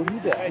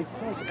need that. Hey,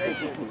 stay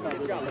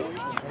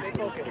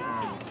focused.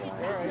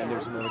 And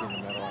there's nobody in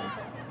the middle. I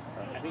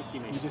think you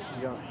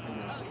don't.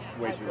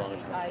 Way too long in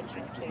the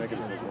conversation. Just make a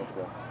decision. Let's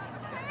go.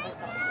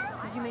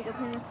 Did you make a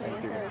opinion today,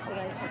 or should I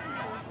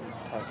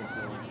Talking to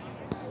him.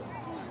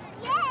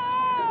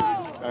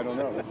 I don't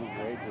know. This is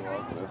way too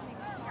long for this.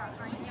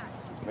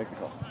 Just make the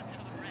call.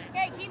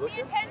 Okay, keep the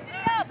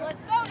intensity up.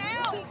 Let's go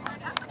now.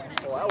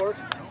 Well, that works.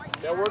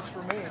 That works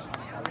for me.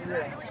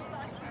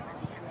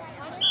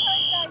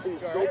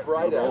 He's so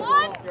bright out.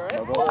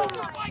 No ball.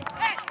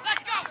 Hey,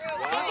 let's go.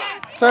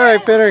 It's all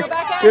right, Finner.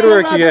 Good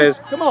work, you guys.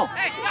 Come on.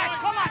 Hey, guys,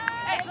 come on.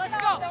 Hey, let's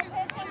go.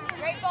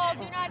 Great ball. Do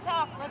not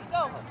talk. Let's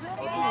go.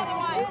 Give it another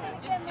one.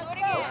 Just do it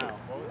again.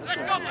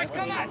 Let's go, boys.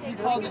 Come on. He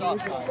called it off.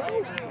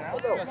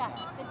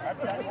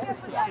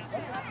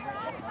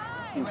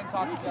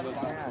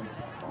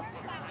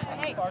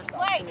 Hey,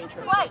 play.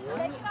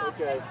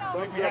 Okay.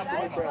 Don't get All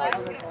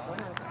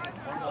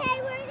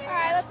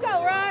right, let's go,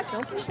 Ross.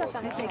 don't push up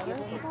on the figure?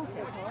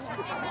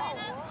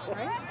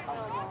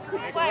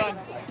 Play.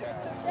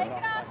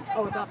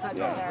 Oh, it's offside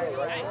right there.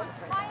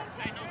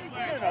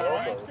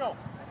 Let's go.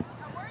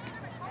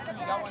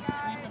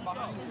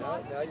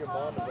 Now your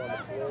mom is on the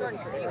floor.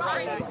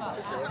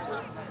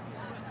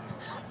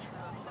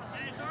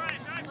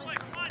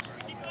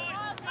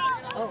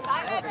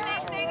 Try that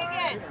same thing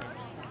again.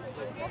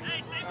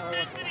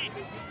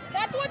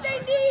 That's what they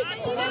need.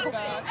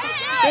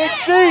 Big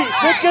C,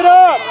 pick it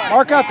up.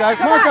 Mark up, guys.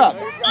 Mark up.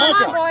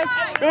 Mark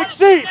up. Big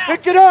C,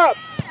 pick it up.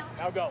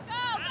 Now go.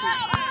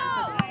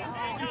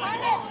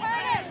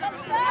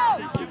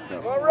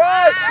 All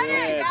right.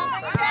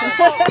 Let's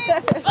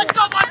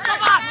go, boys.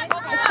 Come on.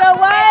 Let's go,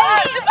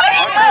 Wade!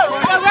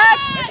 Let's go,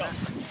 Rush!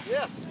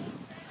 Yes.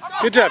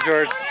 Good job,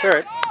 George. It's all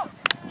right.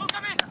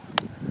 Come in.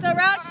 Let's go,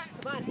 Rush!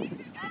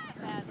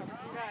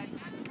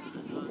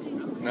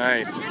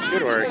 Nice.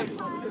 Good work.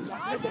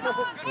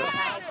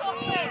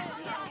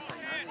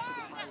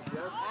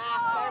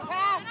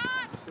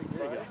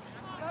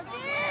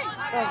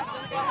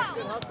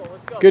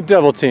 Good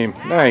double team.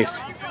 Nice.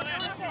 Stay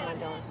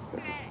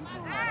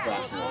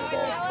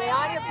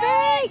on your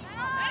feet.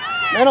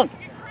 Man on.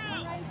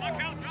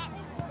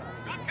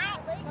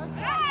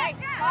 Hey,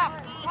 talk.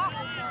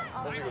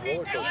 That's like a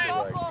roller coaster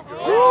ride.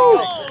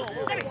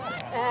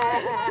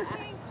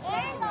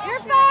 You're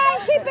fine.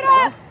 Keep it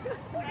up.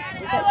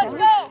 Hey, let's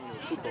go.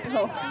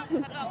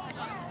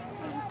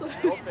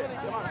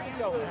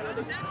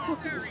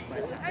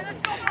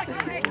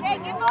 Hey,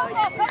 get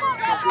local. Come on,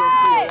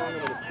 guys.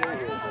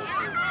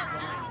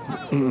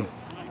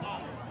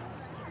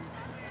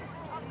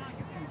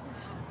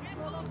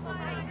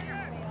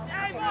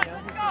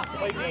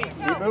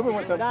 Keep moving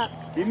with them.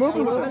 Keep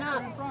moving with them.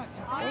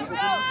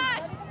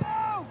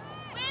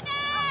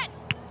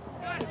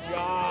 Good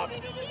job.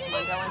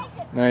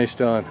 Nice,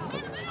 Dylan.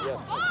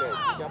 Yes, okay.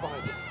 Look out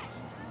behind you.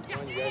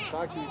 Come on, you guys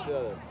talk to each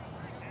other.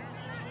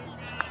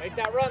 Make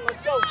that run.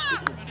 Let's go.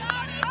 Come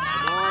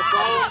on,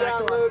 follow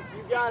down, Luke.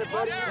 You got it,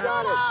 buddy. You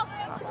got it.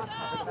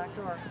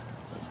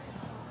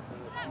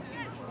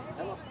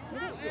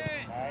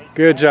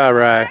 Good job,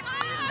 Rye.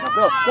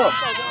 Go, go.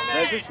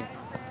 Transition.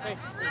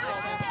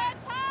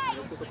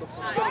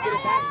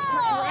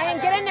 Ryan,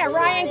 get in there.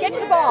 Ryan, get to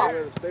the ball.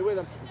 Stay with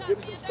him. Give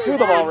him some space. To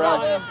the ball,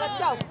 Ryan. Let's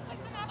go.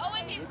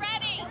 Owen, be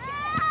ready.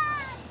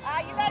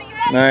 You got it, you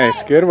got it.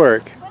 Nice, good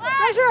work.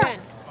 Pressure in.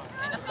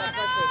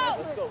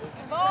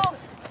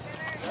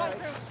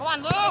 Come on,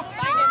 Luke.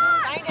 Find him.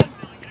 Find him.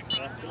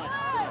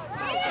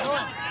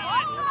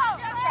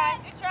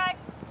 Good try.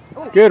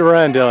 Good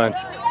run, Dylan.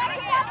 Nice,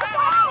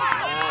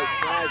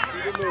 nice.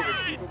 Keep it moving.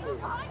 Keep it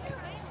moving.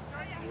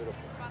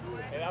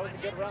 Hey, that was a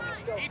good run.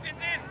 Let's go. Ethan's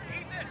in.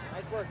 Ethan.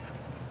 Nice work.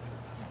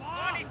 Come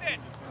on, Ethan.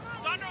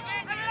 Sandro,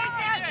 man.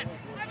 Ethan.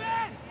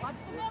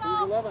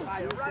 Who's 11?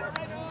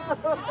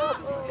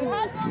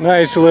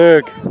 Nice,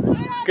 Luke.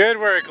 Good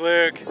work,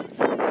 Luke.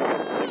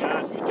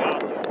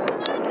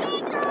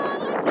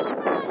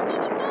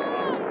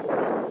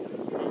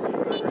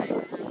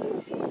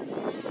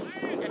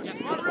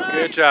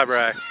 Good job. Good job,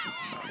 Rye.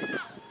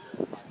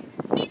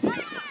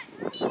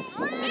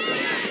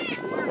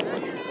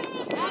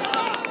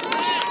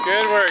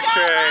 Good work,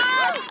 Trey.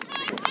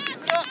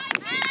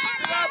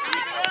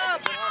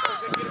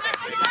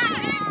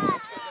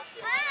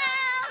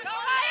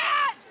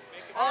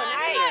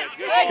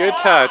 Good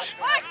touch.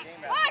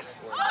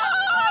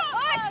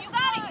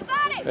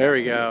 There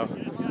we go.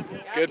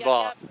 Good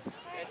ball.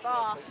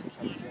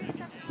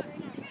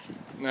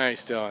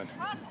 Nice, Dylan.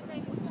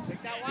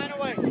 Take that line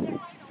away.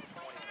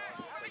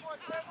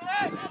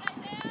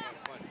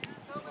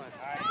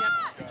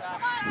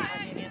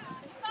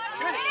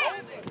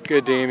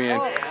 Good, Damien.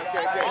 Keep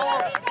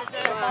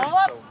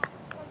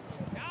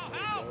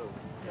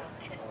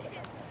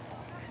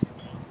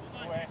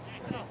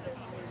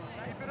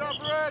it up,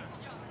 Red.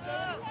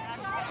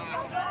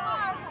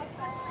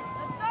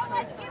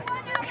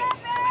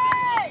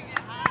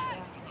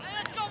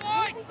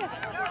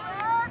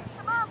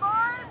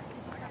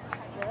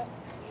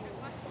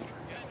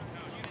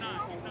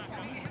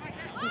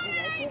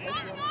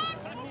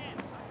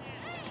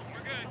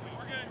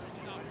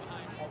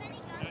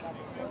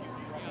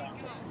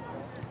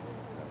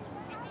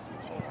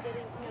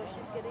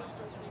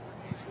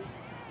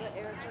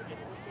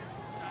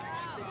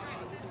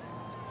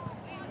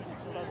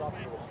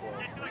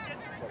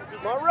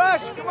 Come on,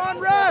 Rush! Come on,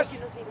 Rush! There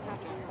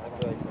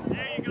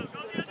you go. Go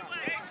the other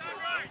way.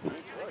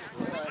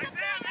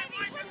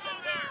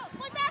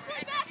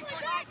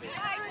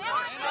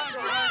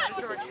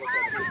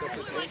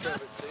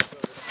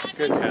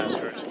 Good pass,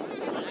 Rich.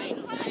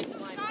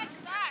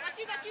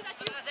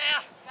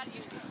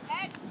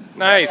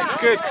 Nice,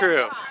 good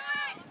crew.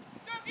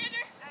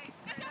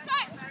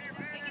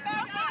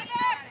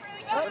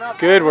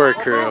 Good work,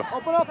 crew.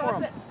 Open up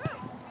for him.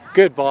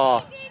 Good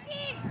ball.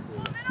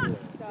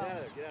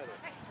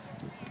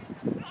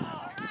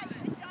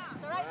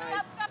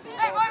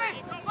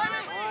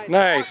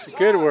 Nice,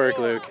 good work,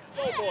 Luke.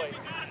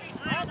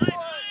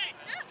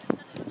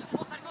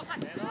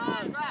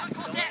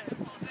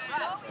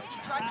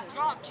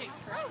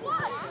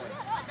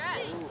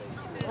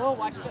 Oh,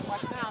 watch it,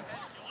 watch it now.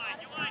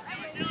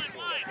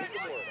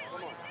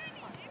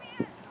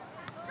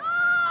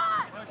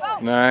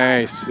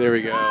 Nice, there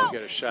we go.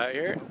 Get a shot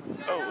here.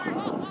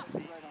 Oh.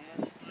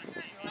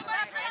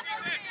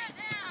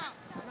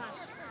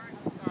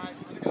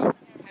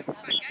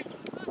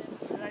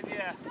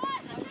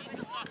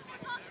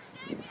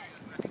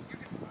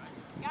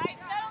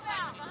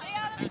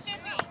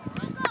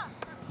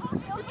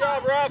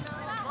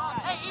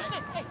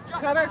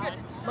 Cover, good.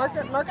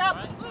 Mark up.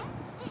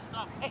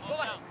 Hey,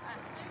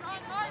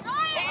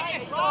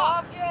 go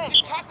on.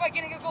 Just talk by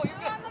getting a goal. You're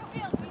good.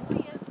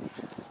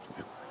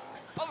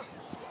 Over.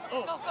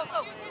 Go, go,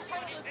 go.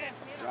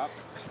 Drop.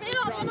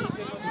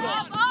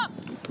 Up.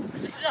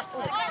 This is us.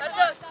 That's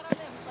us.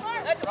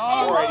 That's us.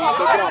 All right,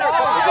 Ethan, get on.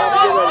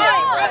 Good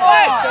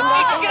way.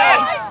 Ethan, get out.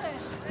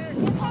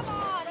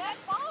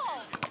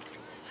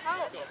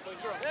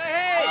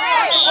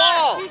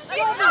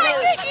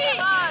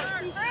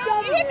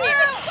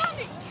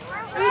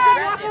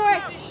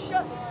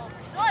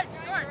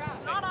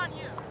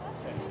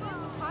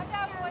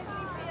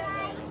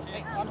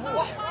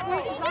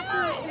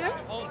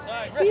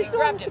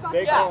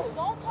 Stay calm.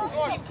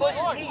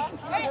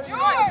 Hey,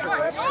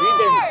 George.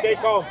 Ethan, stay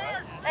calm.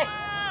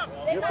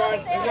 Hey, You're fine.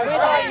 Take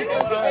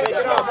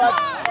it off.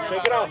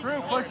 Take it off.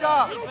 Through, push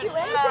up.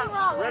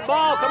 Red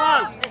ball, come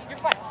on. You're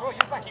fine, bro.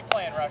 You're fine. Keep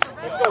playing, Rush.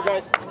 Let's go,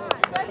 guys.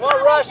 Come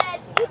on, Rush.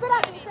 Keep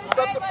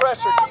up the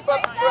pressure. Keep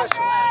up the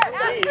pressure.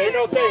 Hey, ain't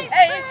no thing.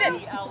 Hey, listen.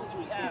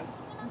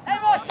 Hey,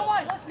 boys, come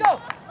on. Let's go.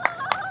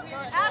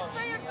 Ask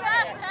for your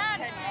draft 10.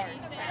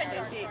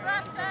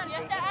 Draft 10. You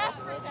have to ask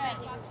for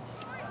 10.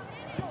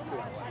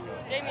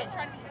 Damien.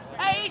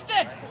 Hey,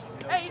 Easton.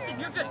 Hey, Ethan,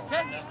 you're good,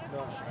 okay?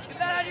 Get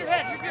that out of your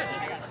head. You're good.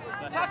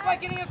 Talk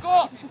about getting a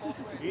goal.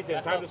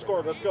 Ethan, time to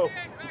score. Let's go.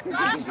 Hey,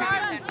 who's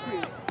right here?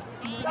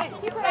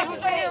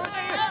 Who's right here?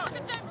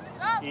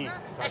 E,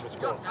 it's time to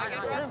score. Let's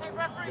go. Get Get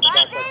back by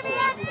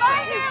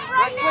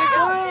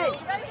score.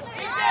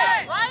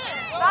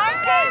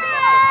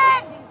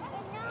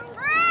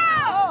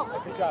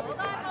 Good job.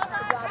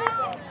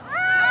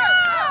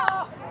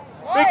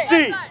 Big C.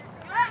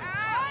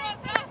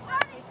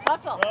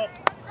 Hustle.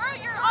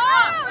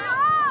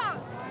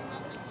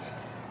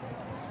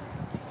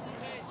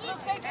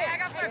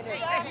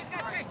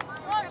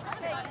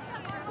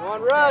 Come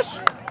on, Rush.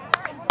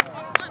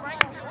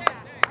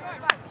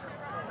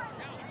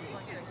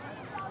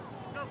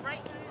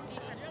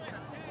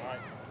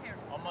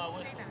 On my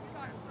whistle.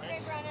 Okay,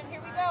 Brandon,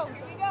 here we go.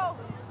 Here we go.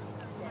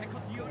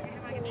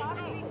 Talk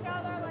to each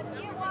other. Let's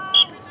get one.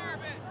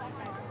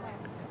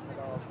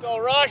 Let's go,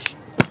 Rush.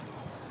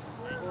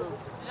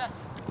 Yes.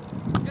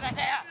 Good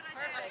idea.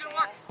 That's good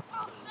work.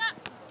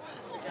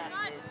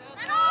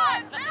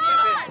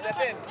 Step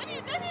in.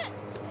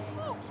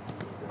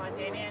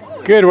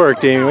 Good work,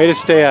 Damien. Way to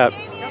stay up.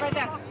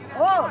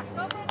 Oh!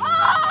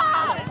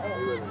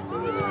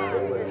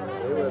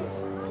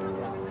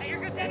 Hey, you're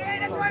good, Danny. Hey,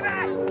 that's my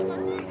back.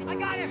 I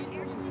got him.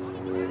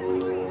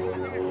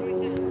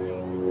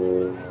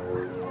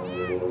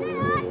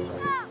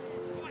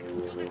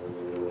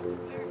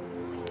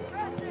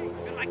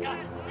 Good, my God.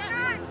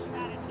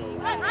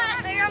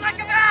 Hey, you're like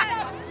a back.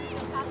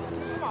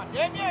 Come on,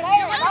 Damien.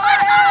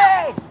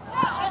 Hey!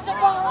 That's the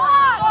ball.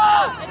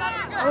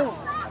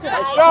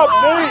 Nice job,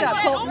 C.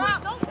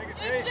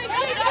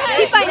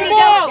 Keep fighting, Come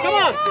on. go.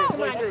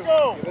 Let's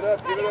go. Give it up,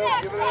 give it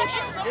up, give it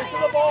up. Get to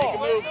the ball.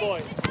 Move,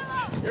 boys.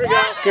 Here we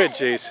go. Good,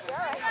 Chase.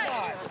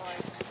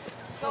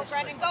 Go,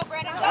 Brandon. Go,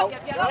 Brandon. Go.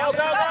 Go, go,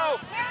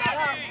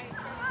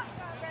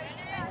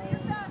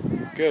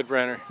 go. Good,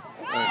 Brenner.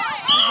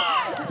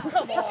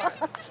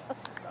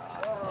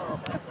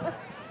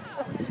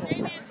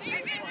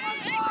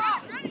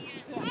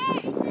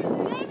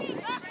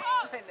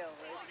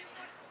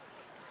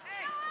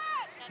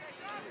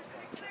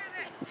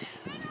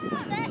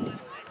 What's that?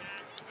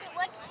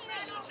 Which team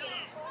are you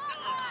cheering for?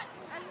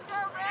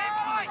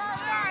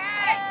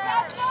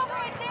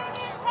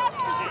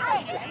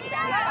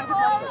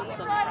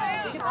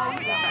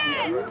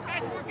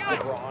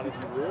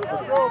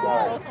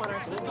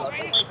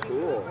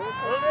 Cool.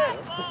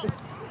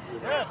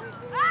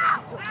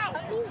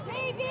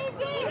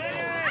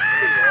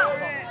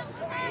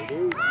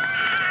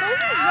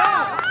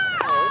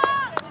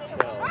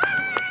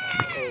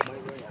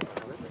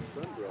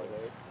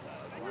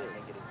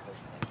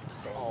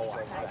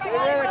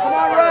 Come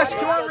on, Rush!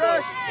 Come on,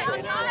 Rush!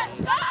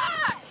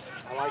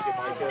 I like it,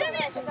 Micah.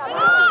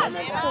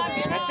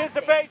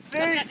 Anticipate, C.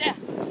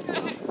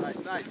 Nice,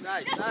 nice,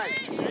 nice, nice.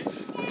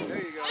 There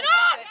you go.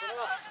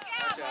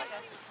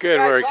 Good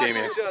work, Guys, talk to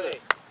Damien. each other.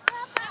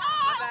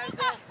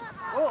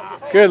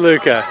 Good,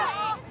 Luca.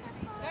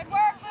 Good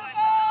work,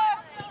 Luca.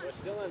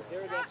 Dylan,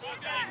 here we go.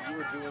 You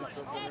were doing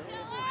something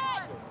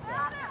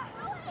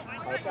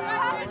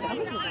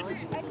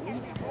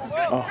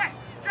Oh.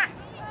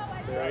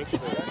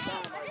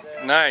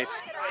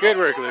 Nice. Good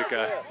work,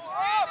 Luca.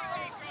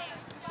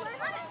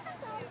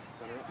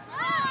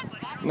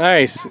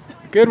 Nice.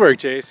 Good work,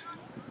 Chase.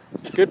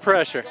 Good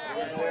pressure.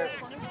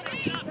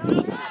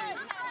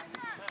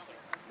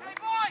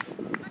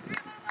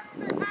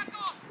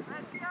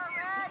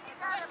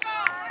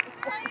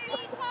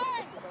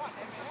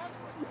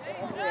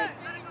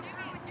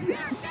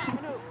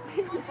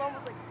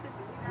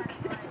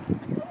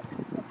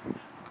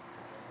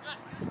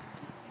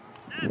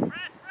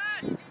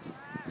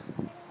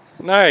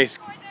 Nice.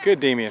 Good,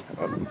 Damien.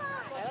 Oh.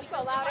 Let's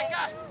go, Louder.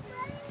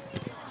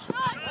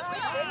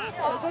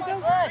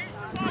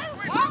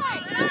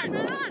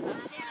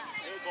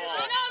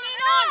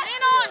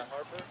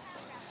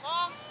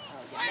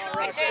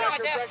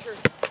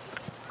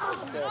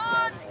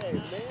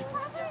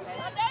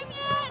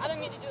 I don't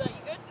need to do that. You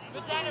good?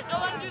 Good, Tanner.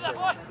 Don't let him do that,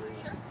 boy.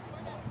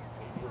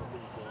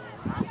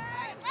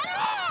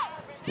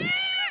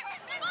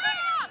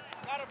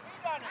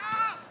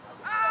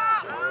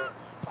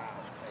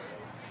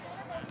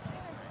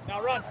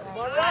 Now run. Come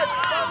on, Rush!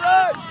 Come on,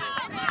 Rush!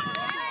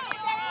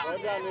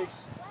 Run down, Meeks.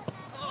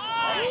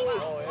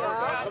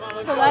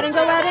 Go, Loudon,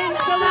 go, Loudon,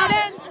 go,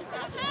 Loudon.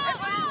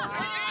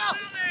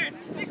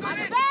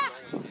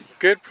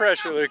 Good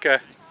pressure,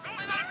 Luca.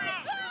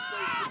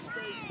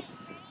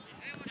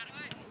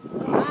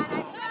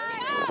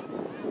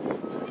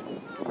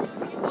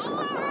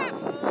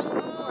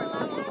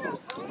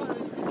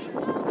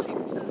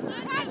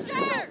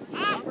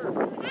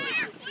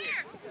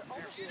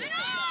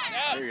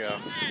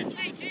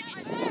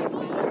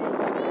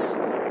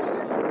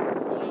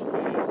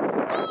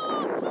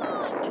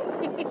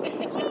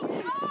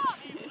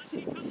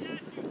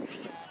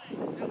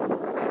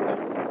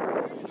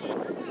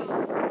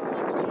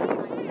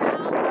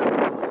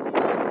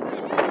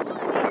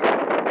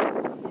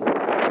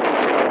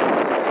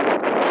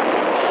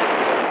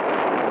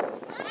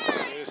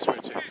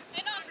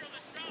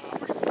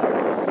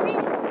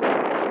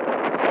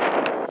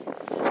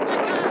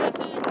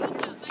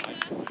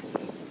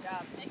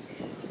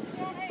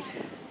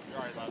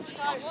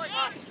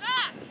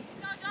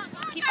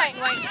 Keep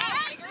fighting, White.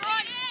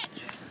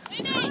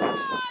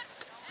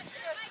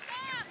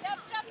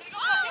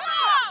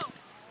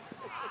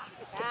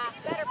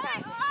 Better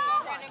pass. Go,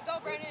 Brandon. Go,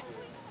 Brandon.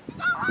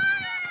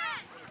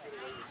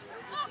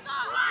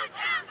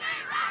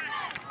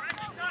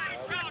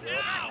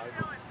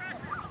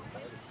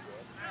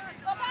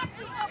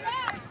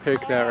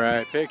 Pick that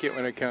right. Pick it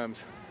when it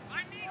comes.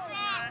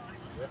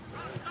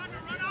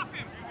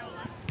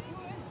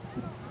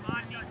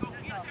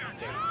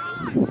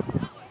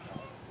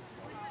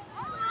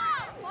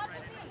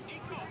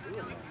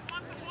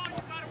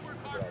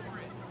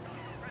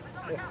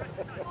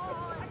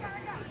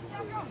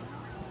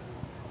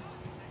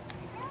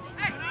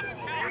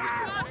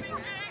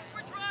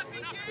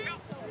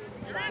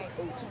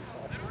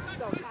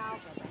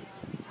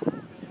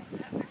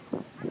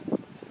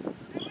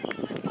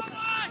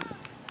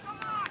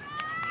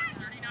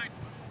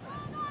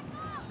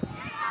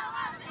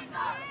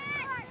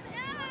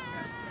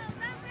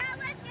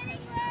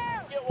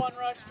 Get one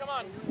rush, come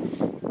on.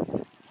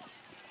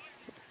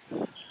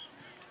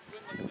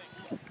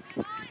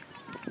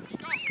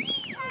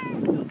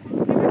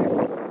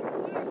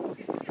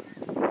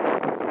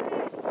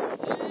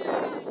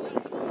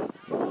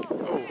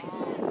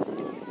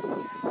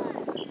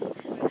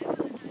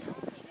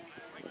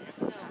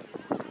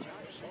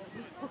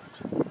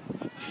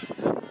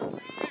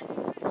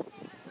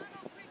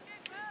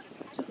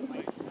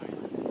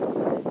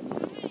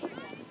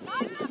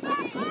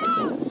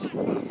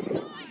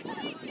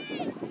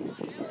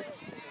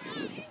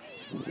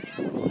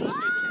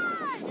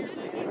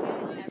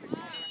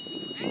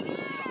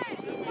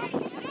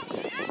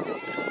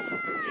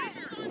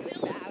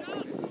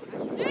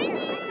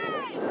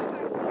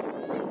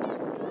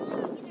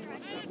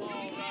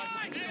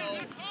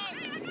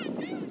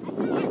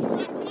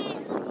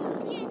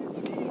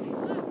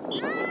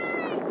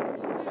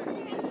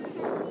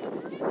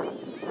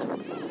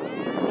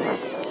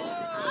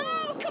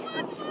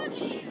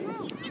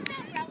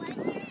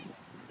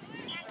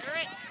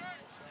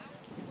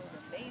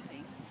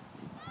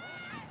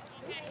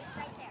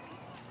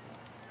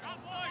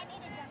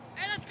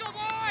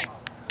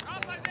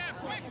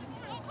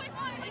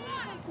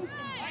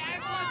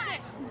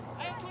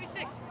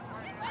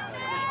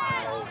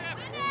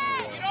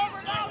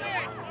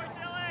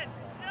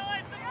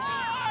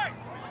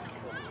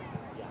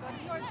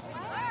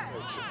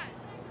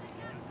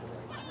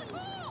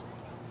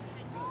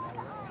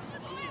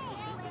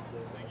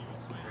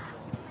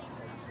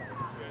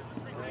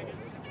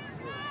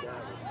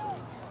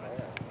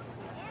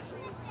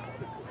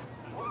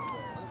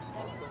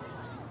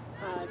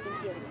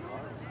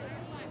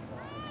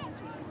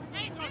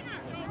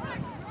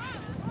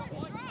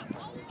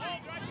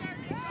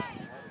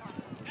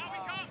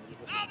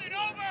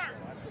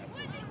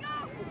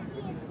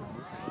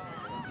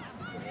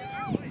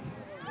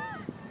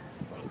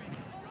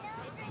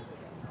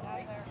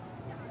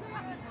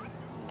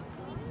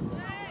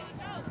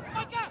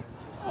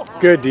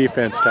 Good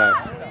defense, Ty.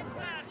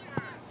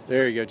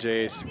 There you go,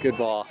 Jace. Good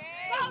ball.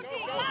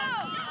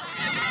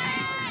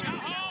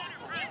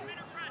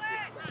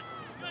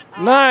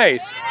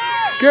 Nice.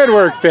 Good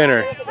work,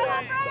 Finner.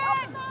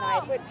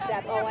 Nice. Good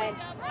step, Owen.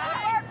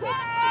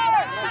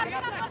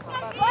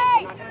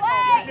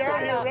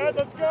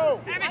 Let's go.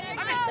 Great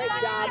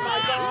job,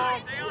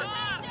 Michael.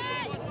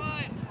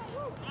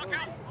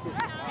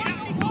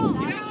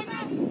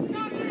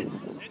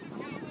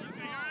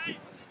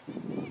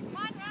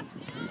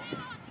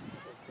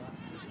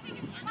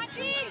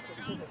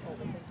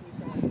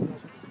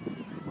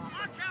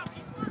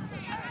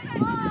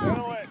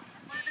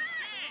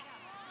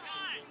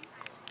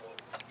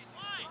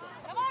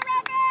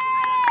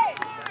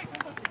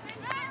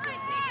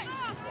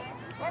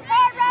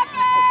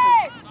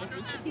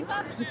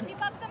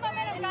 Keep up the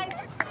momentum, guys.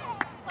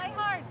 Play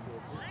hard.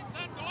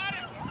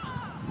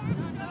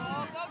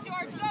 Go,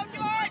 George. Go,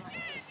 George.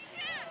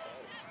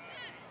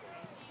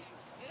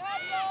 Good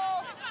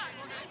hustle.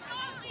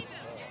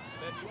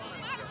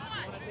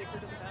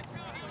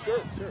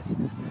 Sure.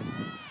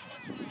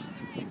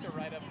 I think they're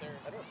right up there.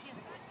 I don't see.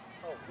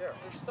 Oh, there.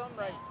 There's some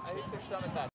right. I think there's some at that.